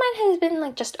 I think mine has been,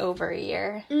 like, just over a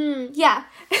year. Yeah.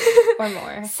 Or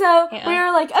more. So we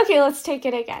were like, okay, let's take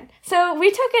it again. So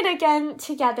we took it again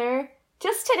together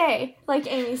just today, like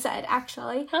Amy said,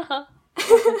 actually.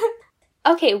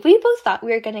 Okay, we both thought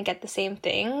we were going to get the same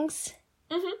things.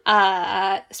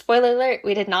 Spoiler alert,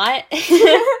 we did not.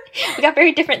 We got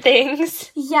very different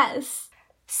things. Yes.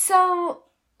 So,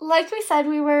 like we said,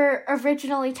 we were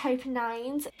originally type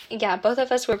 9s. Yeah, both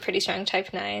of us were pretty strong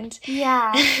type 9s.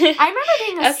 Yeah. I remember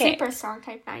being a super strong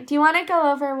type 9. Do you want to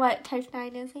go over what type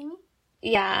 9 is, Amy?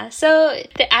 Yeah, so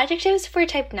the adjectives for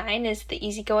type 9 is the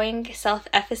easygoing,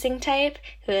 self-effacing type,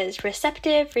 who is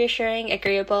receptive, reassuring,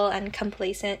 agreeable, and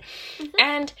complacent.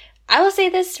 And I will say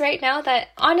this right now that,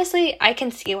 honestly, I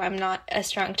can see why I'm not a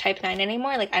strong type 9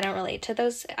 anymore. Like, I don't relate to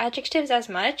those adjectives as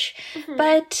much.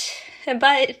 But,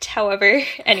 however,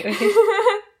 anyway.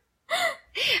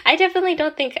 I definitely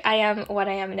don't think I am what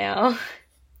I am now.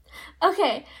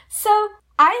 Okay, so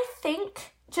I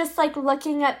think, just, like,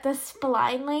 looking at this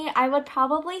blindly, I would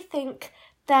probably think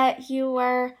that you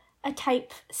were a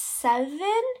type 7,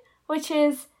 which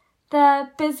is the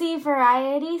busy,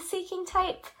 variety-seeking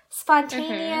type.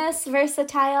 Spontaneous,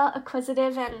 versatile,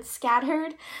 acquisitive, and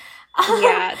scattered.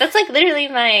 Yeah, that's, like, literally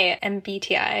my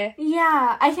MBTI.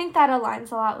 Yeah, I think that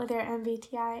aligns a lot with your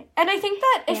MBTI. And I think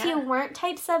that if you weren't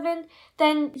type 7,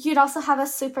 then you'd also have a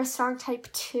super strong type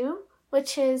 2,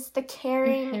 which is the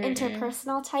caring,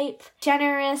 interpersonal type.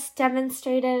 Generous,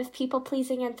 demonstrative,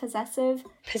 people-pleasing, and possessive.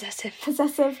 Possessive.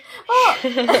 Well,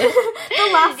 the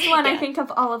last one, I think,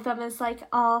 of all of them is, like,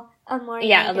 all a more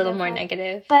a little more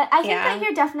negative. But I think that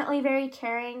you're definitely very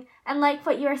caring. And like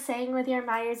what you were saying with your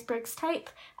Myers-Briggs type,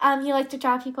 you like to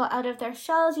draw people out of their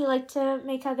shells. You like to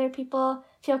make other people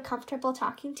feel comfortable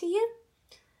talking to you.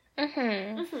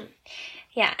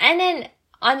 Yeah, and then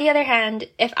on the other hand,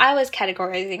 if I was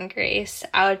categorizing Grace,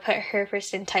 I would put her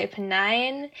first in type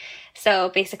 9. So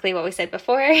basically what we said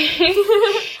before.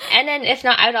 And then if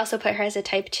not, I would also put her as a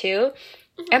type 2.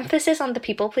 Emphasis on the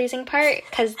people-pleasing part,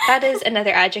 because that is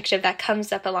another adjective that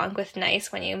comes up along with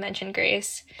nice when you mention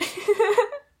Grace.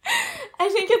 I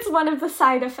think it's one of the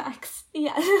side effects.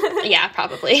 Yeah. Yeah,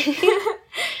 probably.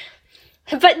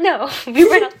 But no, we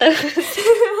were not those.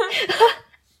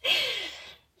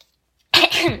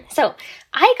 So,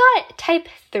 I got type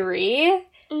 3,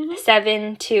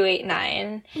 7, 2, 8,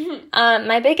 9.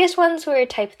 My biggest ones were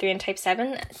type 3 and type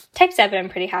 7. Type 7 I'm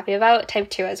pretty happy about. Type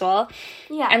 2 as well.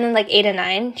 Yeah. And then like 8 and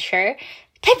 9, sure.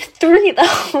 Type 3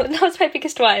 though, that was my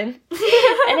biggest one.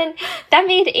 And then that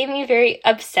made Amy very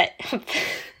upset.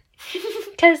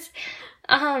 Because,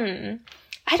 I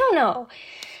don't know.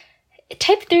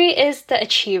 Type 3 is the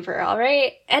achiever,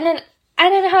 alright? And then I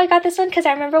don't know how I got this one, because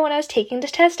I remember when I was taking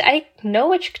this test, I know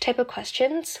which type of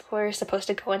questions were supposed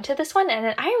to go into this one, and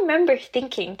then I remember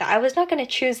thinking that I was not going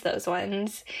to choose those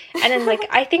ones. And then, like,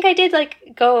 I think I did,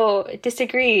 like, go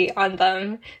disagree on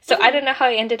them. So I don't know how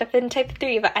I ended up in type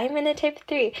 3, but I'm in a type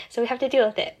 3, so we have to deal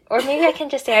with it. Or maybe I can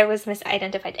just say I was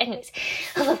misidentified. Anyways.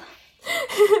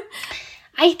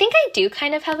 I think I do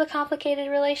kind of have a complicated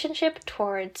relationship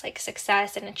towards, like,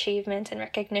 success and achievement and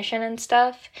recognition and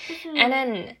stuff. And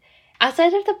then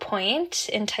outside of the point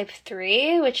in type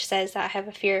 3, which says that I have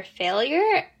a fear of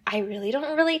failure, I really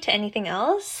don't relate to anything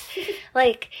else.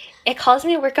 Like, it calls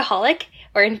me a workaholic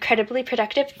or incredibly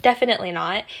productive. Definitely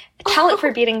not. Talent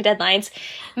for beating deadlines.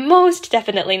 Most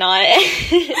definitely not.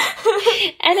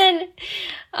 And then,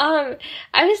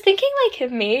 I was thinking, like,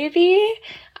 maybe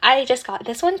I just got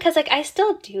this one because, like, I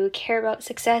still do care about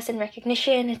success and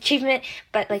recognition, achievement,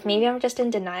 but, like, maybe I'm just in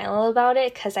denial about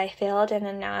it because I failed, and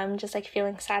then now I'm just, like,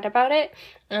 feeling sad about it.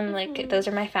 And, like, those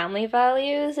are my family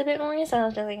values a bit more, so I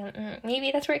was just like,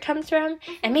 maybe that's where it comes from.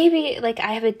 And maybe, like,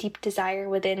 I have a deep desire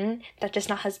within that just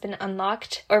not has been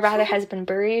unlocked, or rather has been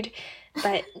buried,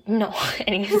 but no.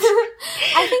 Anyways.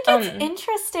 I think it's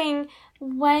interesting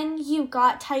when you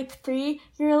got type 3,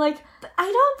 you're like, I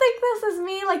don't think this is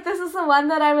me. Like, this is the one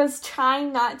that I was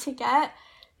trying not to get.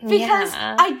 Because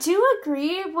I do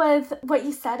agree with what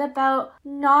you said about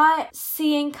not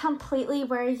seeing completely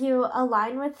where you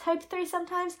align with type 3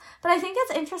 sometimes. But I think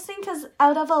it's interesting because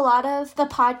out of a lot of the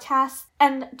podcasts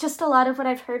and just a lot of what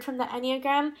I've heard from the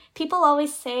Enneagram, people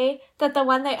always say that the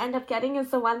one they end up getting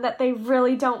is the one that they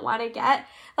really don't want to get.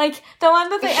 Like, the one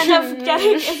that they end up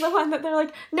getting is the one that they're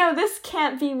like, no, this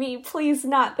can't be me. Please,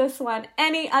 not this one.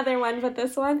 Any other one but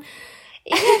this one.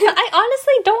 Yeah, but I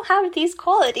honestly don't have these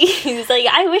qualities. Like,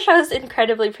 I wish I was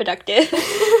incredibly productive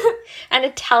and a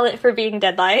talent for being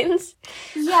deadlines.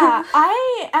 Yeah,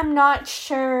 I am not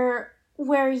sure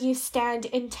where you stand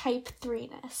in type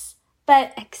 3-ness.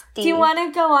 But XD. Do you want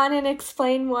to go on and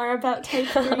explain more about type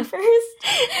 3 first?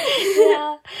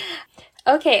 Yeah.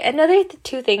 Okay, another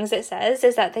two things it says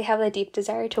is that they have a deep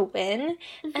desire to win.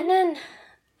 And then,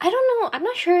 I don't know, I'm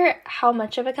not sure how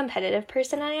much of a competitive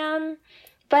person I am.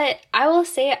 But I will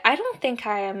say, I don't think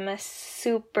I am a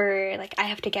super, like, I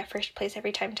have to get first place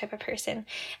every time type of person.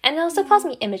 And it also calls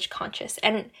me image conscious.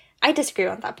 And I disagree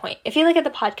on that point. If you look at the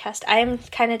podcast, I am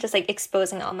kind of just, like,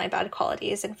 exposing all my bad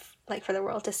qualities and, like, for the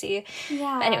world to see.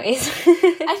 Yeah. But anyways.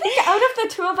 I think out of the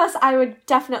two of us, I would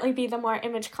definitely be the more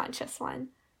image conscious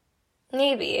one.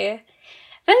 Maybe.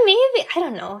 But maybe, I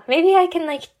don't know, maybe I can,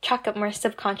 like, chalk up more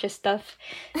subconscious stuff.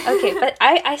 Okay, but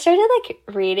I started, like,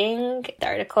 reading the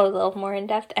article a little more in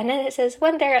depth, and then it says,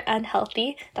 when they're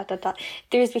unhealthy, ...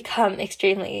 threes become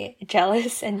extremely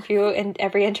jealous and view in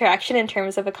every interaction in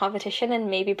terms of a competition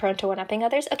and may be prone to one-upping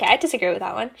others. Okay, I disagree with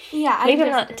that one. Yeah, I maybe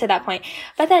not to that point.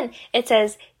 But then it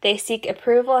says, they seek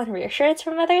approval and reassurance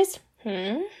from others.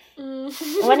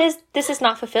 When this is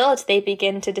not fulfilled, they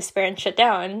begin to despair and shut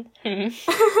down. The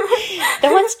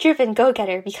once driven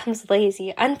go-getter becomes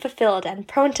lazy, unfulfilled, and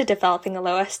prone to developing a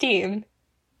low esteem.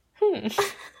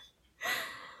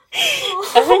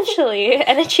 Eventually,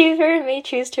 an achiever may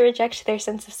choose to reject their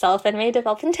sense of self and may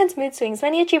develop intense mood swings.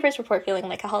 Many achievers report feeling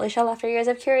like a hollow shell after years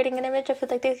of curating an image of what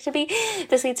they like to be.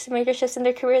 This leads to major shifts in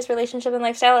their careers, relationship, and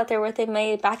lifestyle. At their worth, they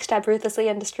may backstab ruthlessly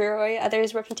and destroy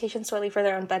others' reputations solely for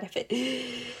their own benefit.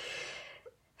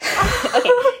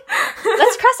 Okay,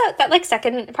 let's cross out that, like,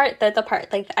 second part, the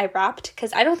part, like, I rapped,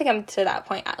 because I don't think I'm to that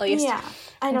point, at least. Yeah,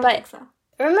 I don't think so.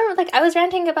 Remember, like, I was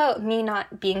ranting about me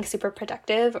not being super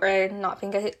productive or not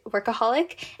being a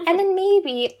workaholic, and then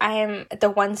maybe I'm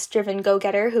the once-driven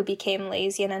go-getter who became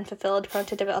lazy and unfulfilled, prone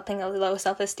to developing a low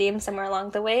self-esteem somewhere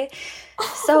along the way.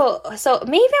 So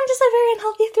maybe I'm just a very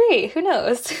unhealthy 3. Who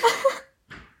knows?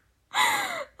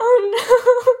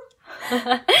 Oh,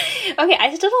 no. Okay,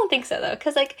 I still don't think so, though,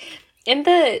 because, like, in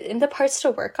the parts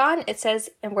to work on, it says,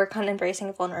 and work on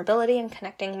embracing vulnerability and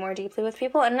connecting more deeply with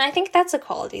people, and I think that's a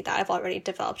quality that I've already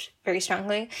developed very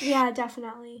strongly. Yeah,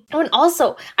 definitely. Oh, and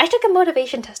also, I took a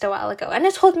motivation test a while ago, and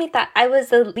it told me that I was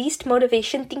the least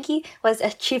motivation thingy was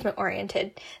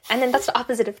achievement-oriented, and then that's the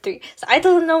opposite of 3, so I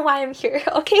don't know why I'm here,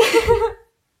 okay?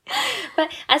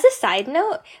 But as a side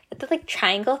note, the, like,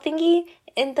 triangle thingy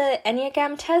in the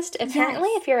Enneagram test, apparently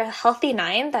if you're a healthy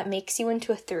 9, that makes you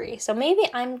into a 3. So maybe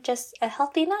I'm just a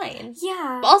healthy 9.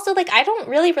 Yeah. But also, like, I don't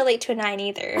really relate to a 9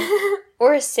 either.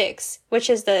 Or a 6, which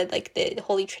is the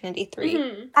Holy Trinity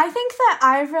 3. I think that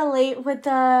I relate with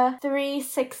the 3,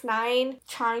 6, 9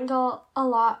 triangle a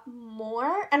lot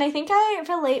more. And I think I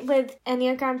relate with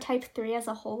Enneagram type 3 as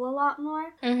a whole a lot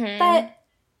more. But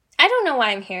I don't know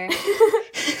why I'm here.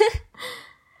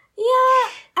 Yeah,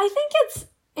 I think it's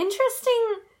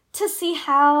interesting to see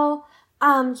how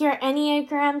your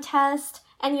Enneagram test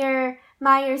and your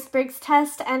Myers-Briggs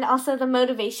test and also the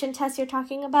motivation test you're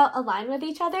talking about align with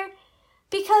each other.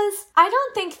 Because I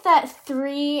don't think that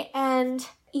 3 and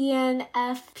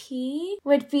ENFP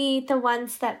would be the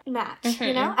ones that match,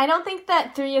 you know? I don't think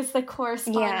that 3 is the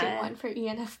corresponding one for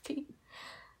ENFP.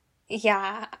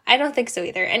 Yeah, I don't think so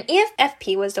either. And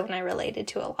ENFP was the one I related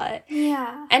to a lot.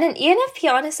 Yeah. And an ENFP,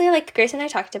 honestly, like, Grace and I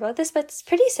talked about this, but it's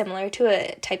pretty similar to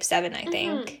a type 7, I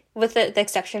think. with the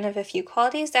exception of a few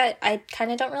qualities that I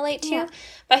kind of don't relate to. Yeah.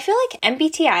 But I feel like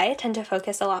MBTI tend to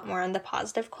focus a lot more on the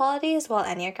positive qualities, while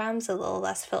Enneagram's a little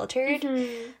less filtered.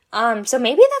 So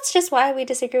maybe that's just why we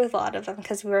disagree with a lot of them,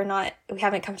 because we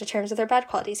haven't come to terms with our bad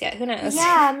qualities yet. Who knows?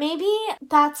 Yeah, maybe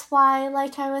that's why,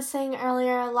 like I was saying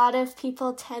earlier, a lot of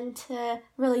people tend to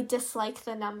really dislike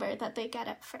the number that they get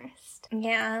at first.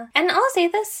 Yeah. And I'll say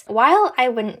this, while I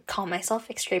wouldn't call myself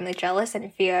extremely jealous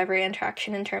and view every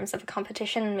interaction in terms of a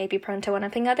competition and maybe prone to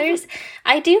one-upping others,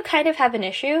 I do kind of have an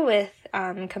issue with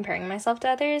comparing myself to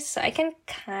others, so I can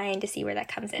kind of see where that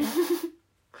comes in.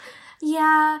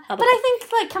 Yeah, but I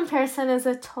think, like, comparison is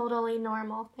a totally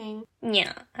normal thing.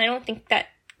 Yeah, I don't think that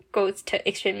goes to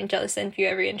extremely jealous and view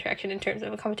every interaction in terms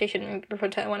of a competition and prone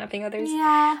to one-upping others.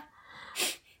 Yeah.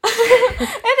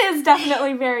 It is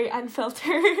definitely very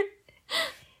unfiltered.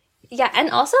 Yeah,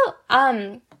 and also,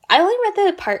 I only read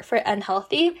the part for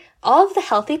unhealthy. All of the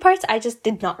healthy parts I just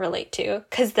did not relate to,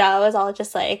 because that was all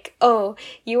just like, oh,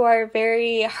 you are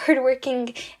very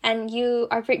hardworking, and you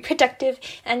are very productive,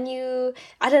 and you,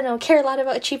 I don't know, care a lot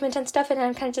about achievement and stuff, and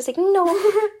I'm kind of just like, no.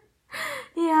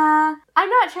 Yeah, I'm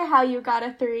not sure how you got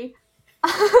a 3.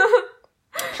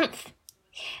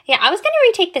 Yeah, I was going to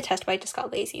retake the test, but I just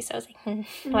got lazy, so I was like,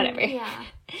 whatever. Yeah,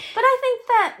 but I think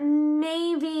that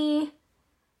maybe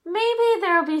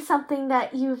there will be something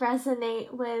that you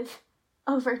resonate with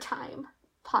over time,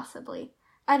 possibly.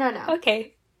 I don't know.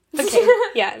 Okay.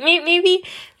 Yeah, maybe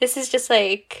this is just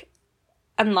like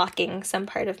unlocking some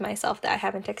part of myself that I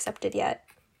haven't accepted yet.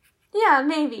 Yeah,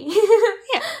 maybe.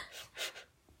 Yeah.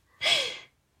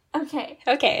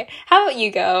 Okay. How about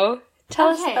you go? Tell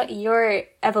us about your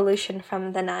evolution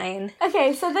from the 9.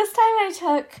 Okay, so this time I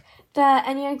took the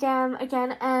Enneagram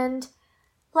again, and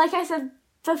like I said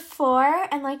before,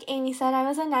 and like Amy said, I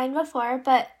was a 9 before,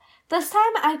 but this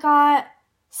time I got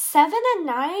 7 and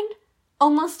 9,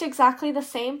 almost exactly the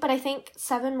same, but I think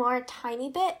 7 more a tiny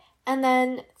bit, and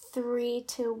then 3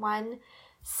 to 1.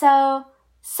 So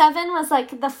 7 was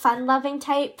like the fun-loving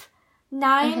type.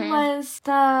 9 was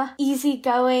the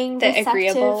easygoing, the receptive,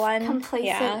 agreeable one.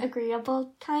 Complacent,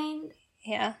 agreeable kind.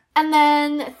 Yeah. And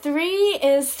then 3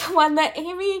 is the one that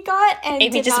Amy got and Amy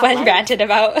did just not went like. Ranted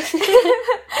about.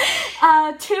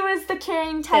 2 is the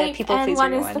caring type, and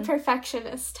 1 is the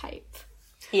perfectionist type.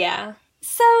 Yeah.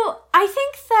 So I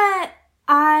think that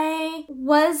I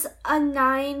was a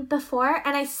 9 before,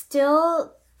 and I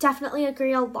still definitely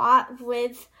agree a lot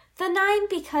with the 9,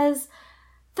 because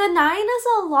the 9 is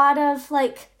a lot of,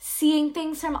 like, seeing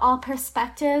things from all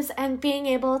perspectives and being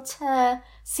able to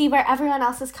see where everyone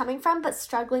else is coming from, but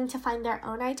struggling to find their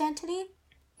own identity.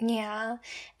 Yeah.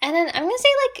 And then I'm going to say,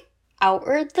 like,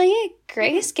 outwardly,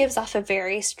 Grace gives off a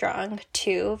very strong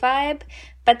 2 vibe.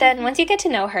 But then once you get to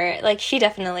know her, like, she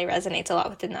definitely resonates a lot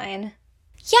with the 9.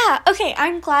 Yeah, okay,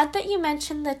 I'm glad that you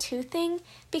mentioned the 2 thing,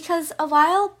 because a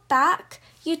while back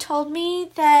you told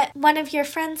me that one of your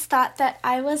friends thought that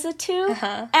I was a 2,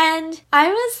 and I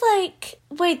was like,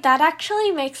 wait, that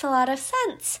actually makes a lot of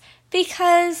sense,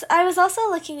 because I was also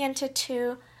looking into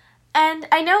 2, and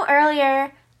I know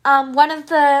earlier one of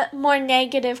the more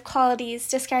negative qualities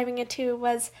describing a 2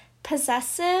 was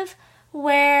possessive,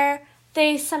 where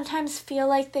they sometimes feel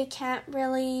like they can't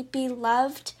really be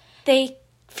loved. They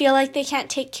feel like they can't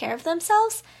take care of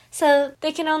themselves, so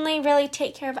they can only really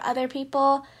take care of other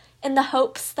people in the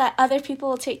hopes that other people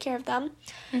will take care of them.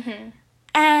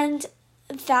 And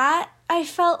that, I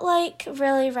felt like,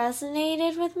 really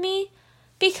resonated with me,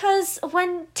 because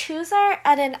when 2s are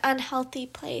at an unhealthy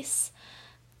place,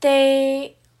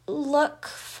 they look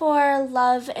for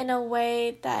love in a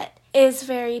way that is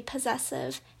very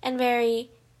possessive and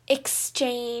very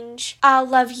exchange, I'll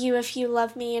love you if you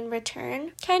love me in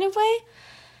return kind of way.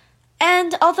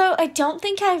 And although I don't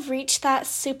think I've reached that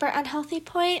super unhealthy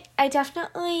point, I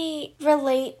definitely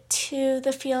relate to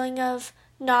the feeling of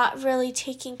not really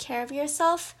taking care of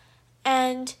yourself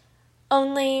and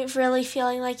only really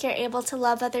feeling like you're able to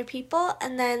love other people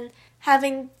and then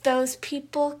having those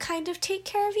people kind of take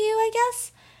care of you, I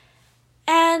guess.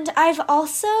 And I've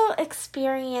also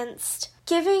experienced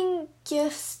giving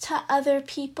gifts to other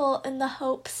people in the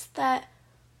hopes that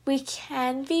we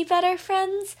can be better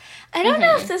friends. I don't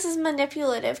know if this is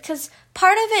manipulative, because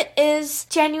part of it is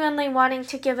genuinely wanting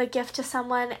to give a gift to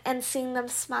someone and seeing them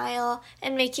smile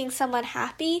and making someone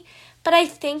happy. But I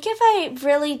think if I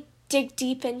really dig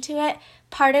deep into it,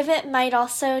 part of it might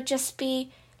also just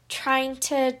be trying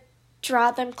to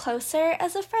draw them closer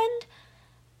as a friend.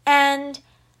 And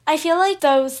I feel like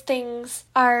those things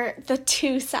are the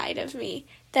 2 side of me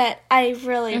that I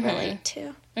really relate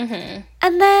to.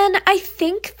 And then I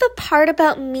think the part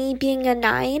about me being a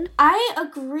 9, I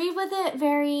agree with it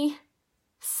very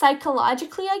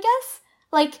psychologically, I guess.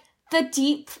 Like, the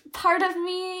deep part of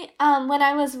me, when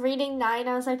I was reading 9,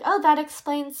 I was like, oh, that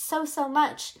explains so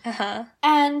much. Uh-huh.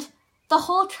 And the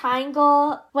whole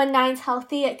triangle, when 9's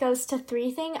healthy, it goes to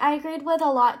 3 thing, I agreed with a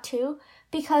lot too.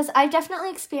 Because I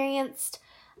definitely experienced,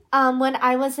 when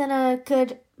I was in a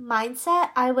good mindset,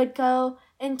 I would go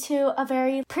into a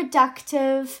very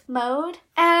productive mode.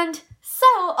 And so,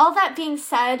 all that being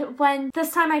said, when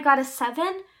this time I got a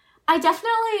 7, I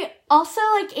definitely also,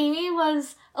 like Amy,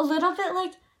 was a little bit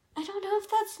like, I don't know if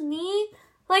that's me.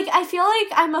 Like, I feel like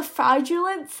I'm a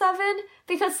fraudulent 7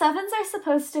 because 7s are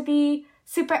supposed to be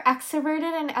super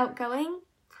extroverted and outgoing.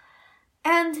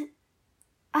 And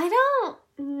I don't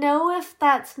know if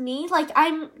that's me. Like,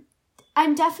 I'm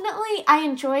definitely, I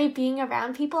enjoy being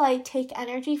around people. I take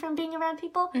energy from being around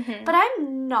people. Mm-hmm. But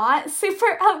I'm not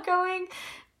super outgoing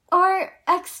or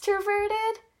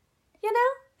extroverted, you know?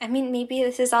 I mean, maybe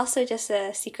this is also just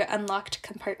a secret unlocked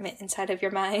compartment inside of your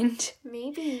mind.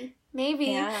 Maybe.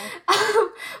 Yeah.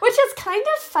 Which is kind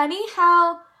of funny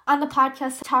how on the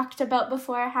podcast talked about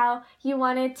before how you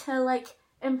wanted to, like,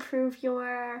 improve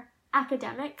your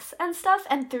academics and stuff,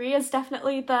 and 3 is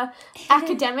definitely the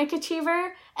academic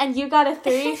achiever, and you got a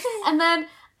 3. And then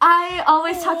I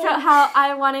always talked about how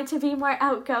I wanted to be more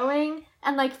outgoing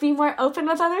and, like, be more open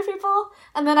with other people,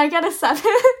 and then I get a 7.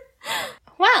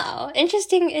 Wow,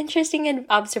 interesting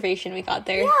observation we got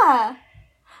there. Yeah.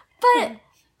 But,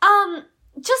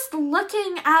 just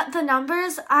looking at the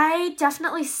numbers, I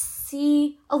definitely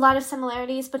see a lot of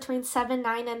similarities between 7,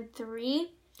 9, and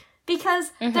 3.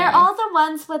 Because they're all the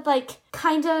ones with, like,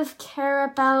 kind of care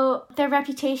about their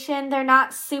reputation. They're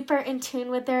not super in tune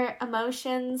with their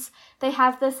emotions. They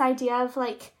have this idea of,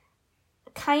 like,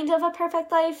 kind of a perfect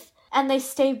life. And they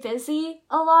stay busy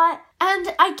a lot.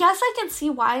 And I guess I can see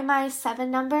why my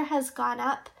 7 number has gone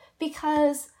up.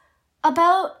 Because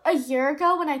about a year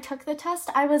ago when I took the test,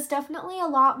 I was definitely a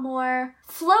lot more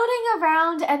floating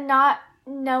around and not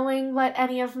knowing what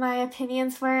any of my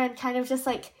opinions were. And kind of just,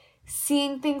 like,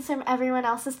 seeing things from everyone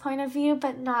else's point of view,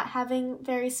 but not having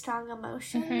very strong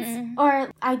emotions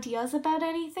or ideas about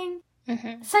anything.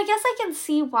 Mm-hmm. So I guess I can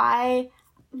see why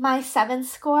my 7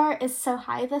 score is so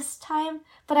high this time,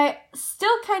 but I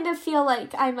still kind of feel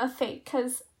like I'm a fake,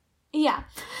 because, yeah.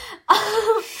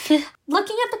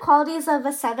 Looking at the qualities of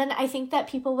a 7, I think that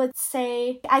people would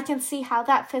say, I can see how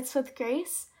that fits with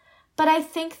Grace, but I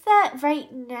think that right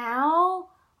now,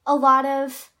 a lot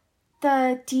of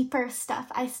the deeper stuff,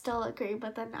 I still agree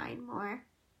with the 9 more.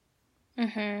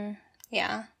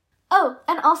 Yeah. Oh,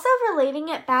 and also relating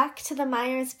it back to the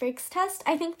Myers-Briggs test,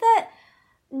 I think that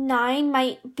 9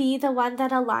 might be the one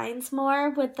that aligns more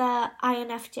with the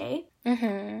INFJ.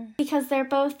 Because they're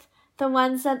both the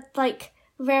ones that, like,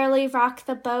 rarely rock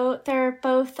the boat. They're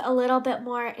both a little bit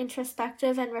more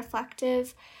introspective and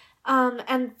reflective.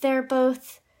 And they're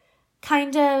both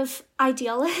kind of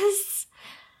idealists.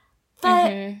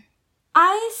 But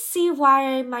I see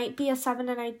why I might be a 7,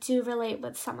 and I do relate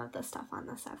with some of the stuff on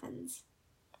the 7s.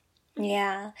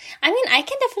 Yeah. I mean, I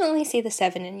can definitely see the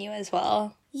 7 in you as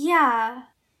well. Yeah.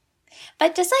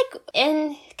 But just, like,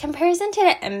 in comparison to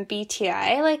the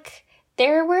MBTI, like,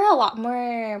 there were a lot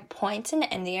more points in the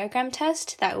Enneagram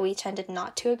test that we tended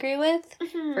not to agree with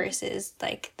versus,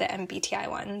 like, the MBTI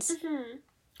ones.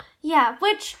 Yeah,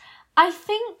 which I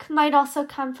think might also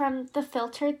come from the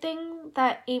filtered thing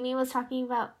that Amy was talking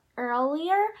about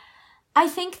earlier. I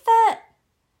think that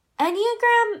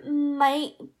Enneagram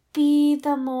might be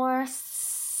the more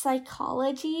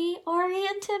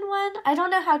psychology-oriented one. I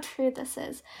don't know how true this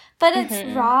is, but it's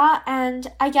raw, and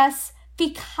I guess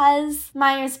because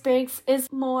Myers-Briggs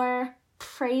is more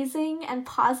praising and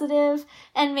positive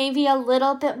and maybe a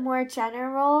little bit more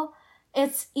general,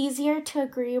 it's easier to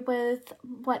agree with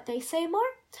what they say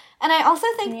more. And I also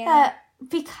think that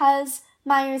because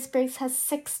Myers-Briggs has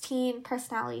 16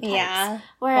 personality types,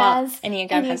 whereas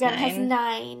Enneagram has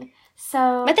 9.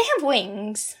 So, but they have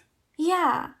wings.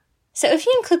 Yeah. So if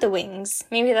you include the wings,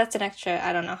 maybe that's an extra,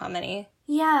 I don't know how many.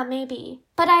 Yeah, maybe.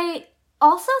 But I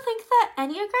also think that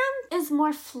Enneagram is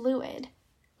more fluid.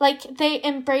 Like, they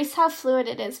embrace how fluid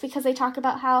it is because they talk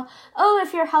about how, oh,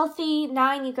 if you're healthy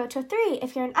 9, you go to a 3.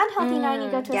 If you're an unhealthy 9, you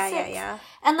go to a 6. Yeah.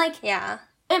 And, like,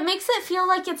 it makes it feel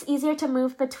like it's easier to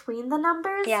move between the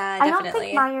numbers. Yeah, definitely. definitely. I don't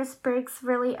think Myers-Briggs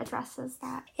really addresses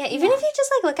that. Yeah, even if you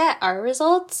just, like, look at our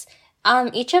results,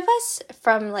 each of us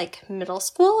from, like, middle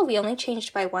school, we only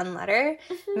changed by 1 letter.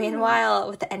 Meanwhile,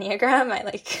 with the Enneagram,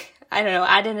 I don't know,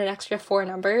 added an extra 4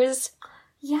 numbers.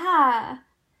 Yeah.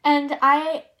 And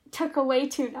I took away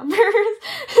 2 numbers.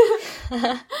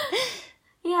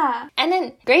 Yeah. And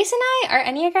then Grace and I, our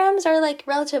Enneagrams are, like,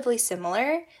 relatively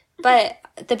similar. But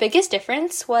the biggest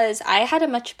difference was I had a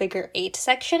much bigger 8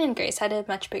 section and Grace had a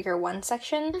much bigger 1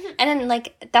 section. And then,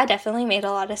 like, that definitely made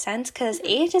a lot of sense because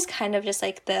 8 is kind of just,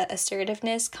 like, the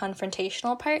assertiveness,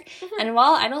 confrontational part. And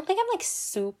while I don't think I'm, like,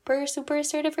 super, super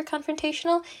assertive or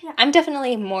confrontational, I'm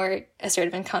definitely more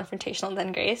assertive and confrontational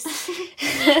than Grace.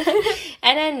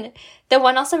 And then the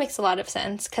 1 also makes a lot of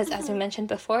sense because, as we mentioned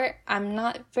before, I'm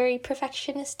not very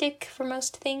perfectionistic for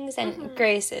most things, and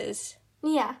Grace is.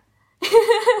 Yeah.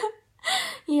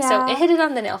 Yeah. So it hit it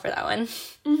on the nail for that one.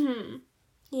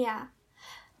 Yeah.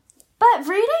 But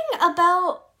reading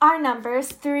about our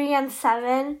numbers, 3 and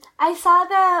 7, I saw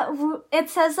that it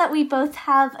says that we both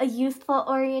have a youthful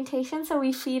orientation, so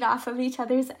we feed off of each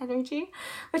other's energy,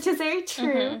 which is very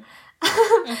true.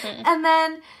 And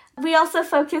then we also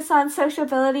focus on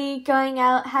sociability, going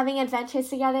out, having adventures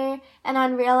together, and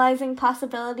on realizing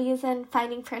possibilities and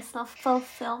finding personal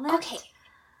fulfillment. Okay.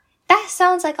 That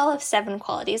sounds like all of 7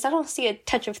 qualities. I don't see a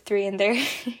touch of 3 in there.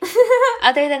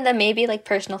 Other than the maybe, like,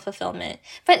 personal fulfillment.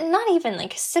 But not even,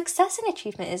 like, success and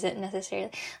achievement isn't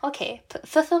necessarily... Okay,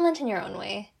 fulfillment in your own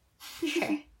way. Sure.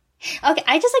 Okay,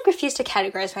 I just, like, refuse to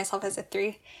categorize myself as a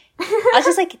 3. I'll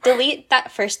just, like, delete that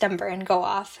first number and go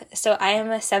off. So I am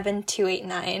a 7, 2, 8,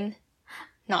 9.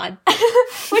 Nod.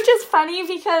 Which is funny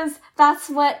because that's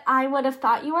what I would have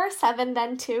thought you were, 7,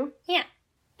 then 2. Yeah.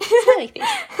 Smiley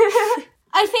face.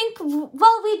 I think,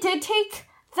 well, we did take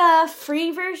the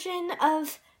free version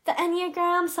of the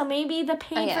Enneagram, so maybe the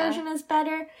paid version is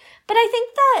better. But I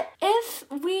think that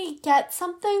if we get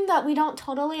something that we don't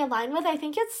totally align with, I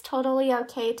think it's totally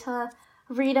okay to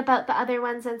read about the other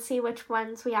ones and see which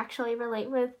ones we actually relate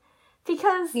with.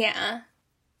 Because... Yeah.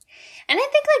 And I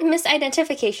think, like,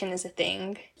 misidentification is a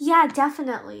thing. Yeah,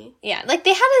 definitely. Yeah, like,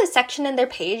 they had a section in their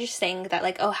page saying that,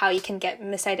 like, oh, how you can get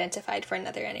misidentified for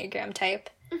another Enneagram type.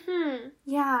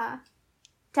 Yeah,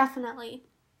 definitely.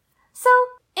 So,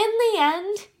 in the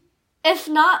end, if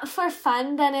not for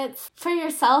fun, then it's for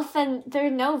yourself, and there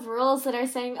are no rules that are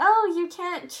saying, oh, you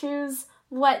can't choose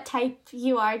what type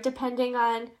you are depending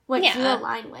on what you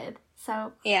align with.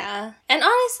 So yeah. And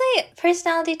honestly,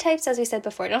 personality types, as we said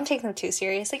before, don't take them too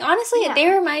seriously. Like, honestly, they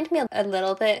remind me a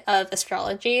little bit of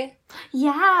astrology.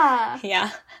 Yeah. Yeah.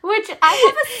 Which I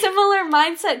have a similar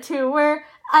mindset too, where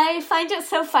I find it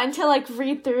so fun to, like,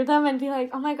 read through them and be like,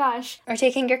 oh my gosh. Or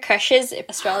taking your crush's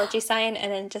astrology sign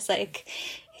and then just, like,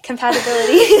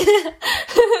 compatibility.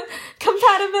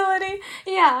 Compatibility,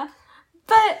 yeah.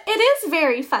 But it is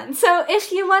very fun. So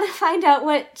if you want to find out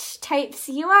which types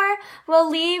you are, we'll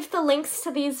leave the links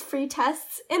to these free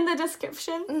tests in the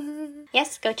description.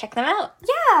 Yes, go check them out.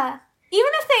 Yeah.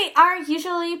 Even if they are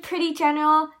usually pretty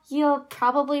general, you'll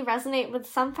probably resonate with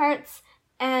some parts,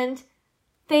 and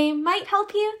they might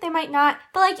help you, they might not.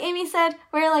 But like Amy said,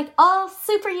 we're, like, all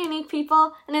super unique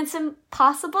people, and it's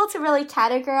impossible to really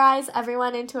categorize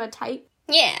everyone into a type.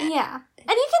 Yeah. Yeah. And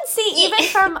you can see, even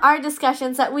from our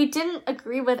discussions, that we didn't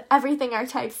agree with everything our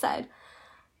type said.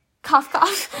 Cough,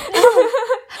 cough.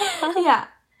 Yeah.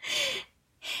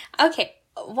 Okay.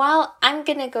 While I'm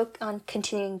gonna go on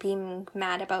continuing being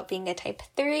mad about being a type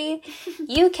 3,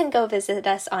 you can go visit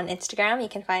us on Instagram. You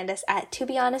can find us at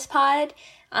ToBeHonestPod.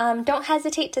 Don't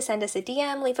hesitate to send us a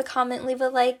DM, leave a comment, leave a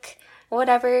like,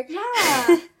 whatever.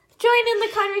 Yeah. Join in the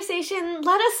conversation.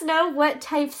 Let us know what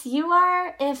types you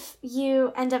are if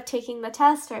you end up taking the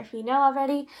test or if you know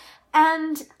already.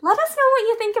 And let us know what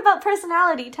you think about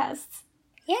personality tests.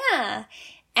 Yeah.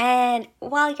 And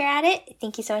while you're at it,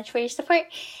 thank you so much for your support.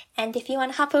 And if you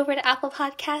want to hop over to Apple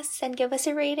Podcasts and give us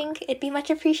a rating, it'd be much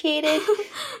appreciated.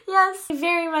 Yes,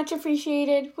 very much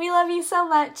appreciated. We love you so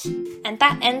much. And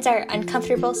that ends our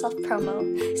uncomfortable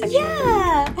self-promo section.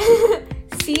 Yeah!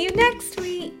 See you next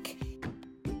week.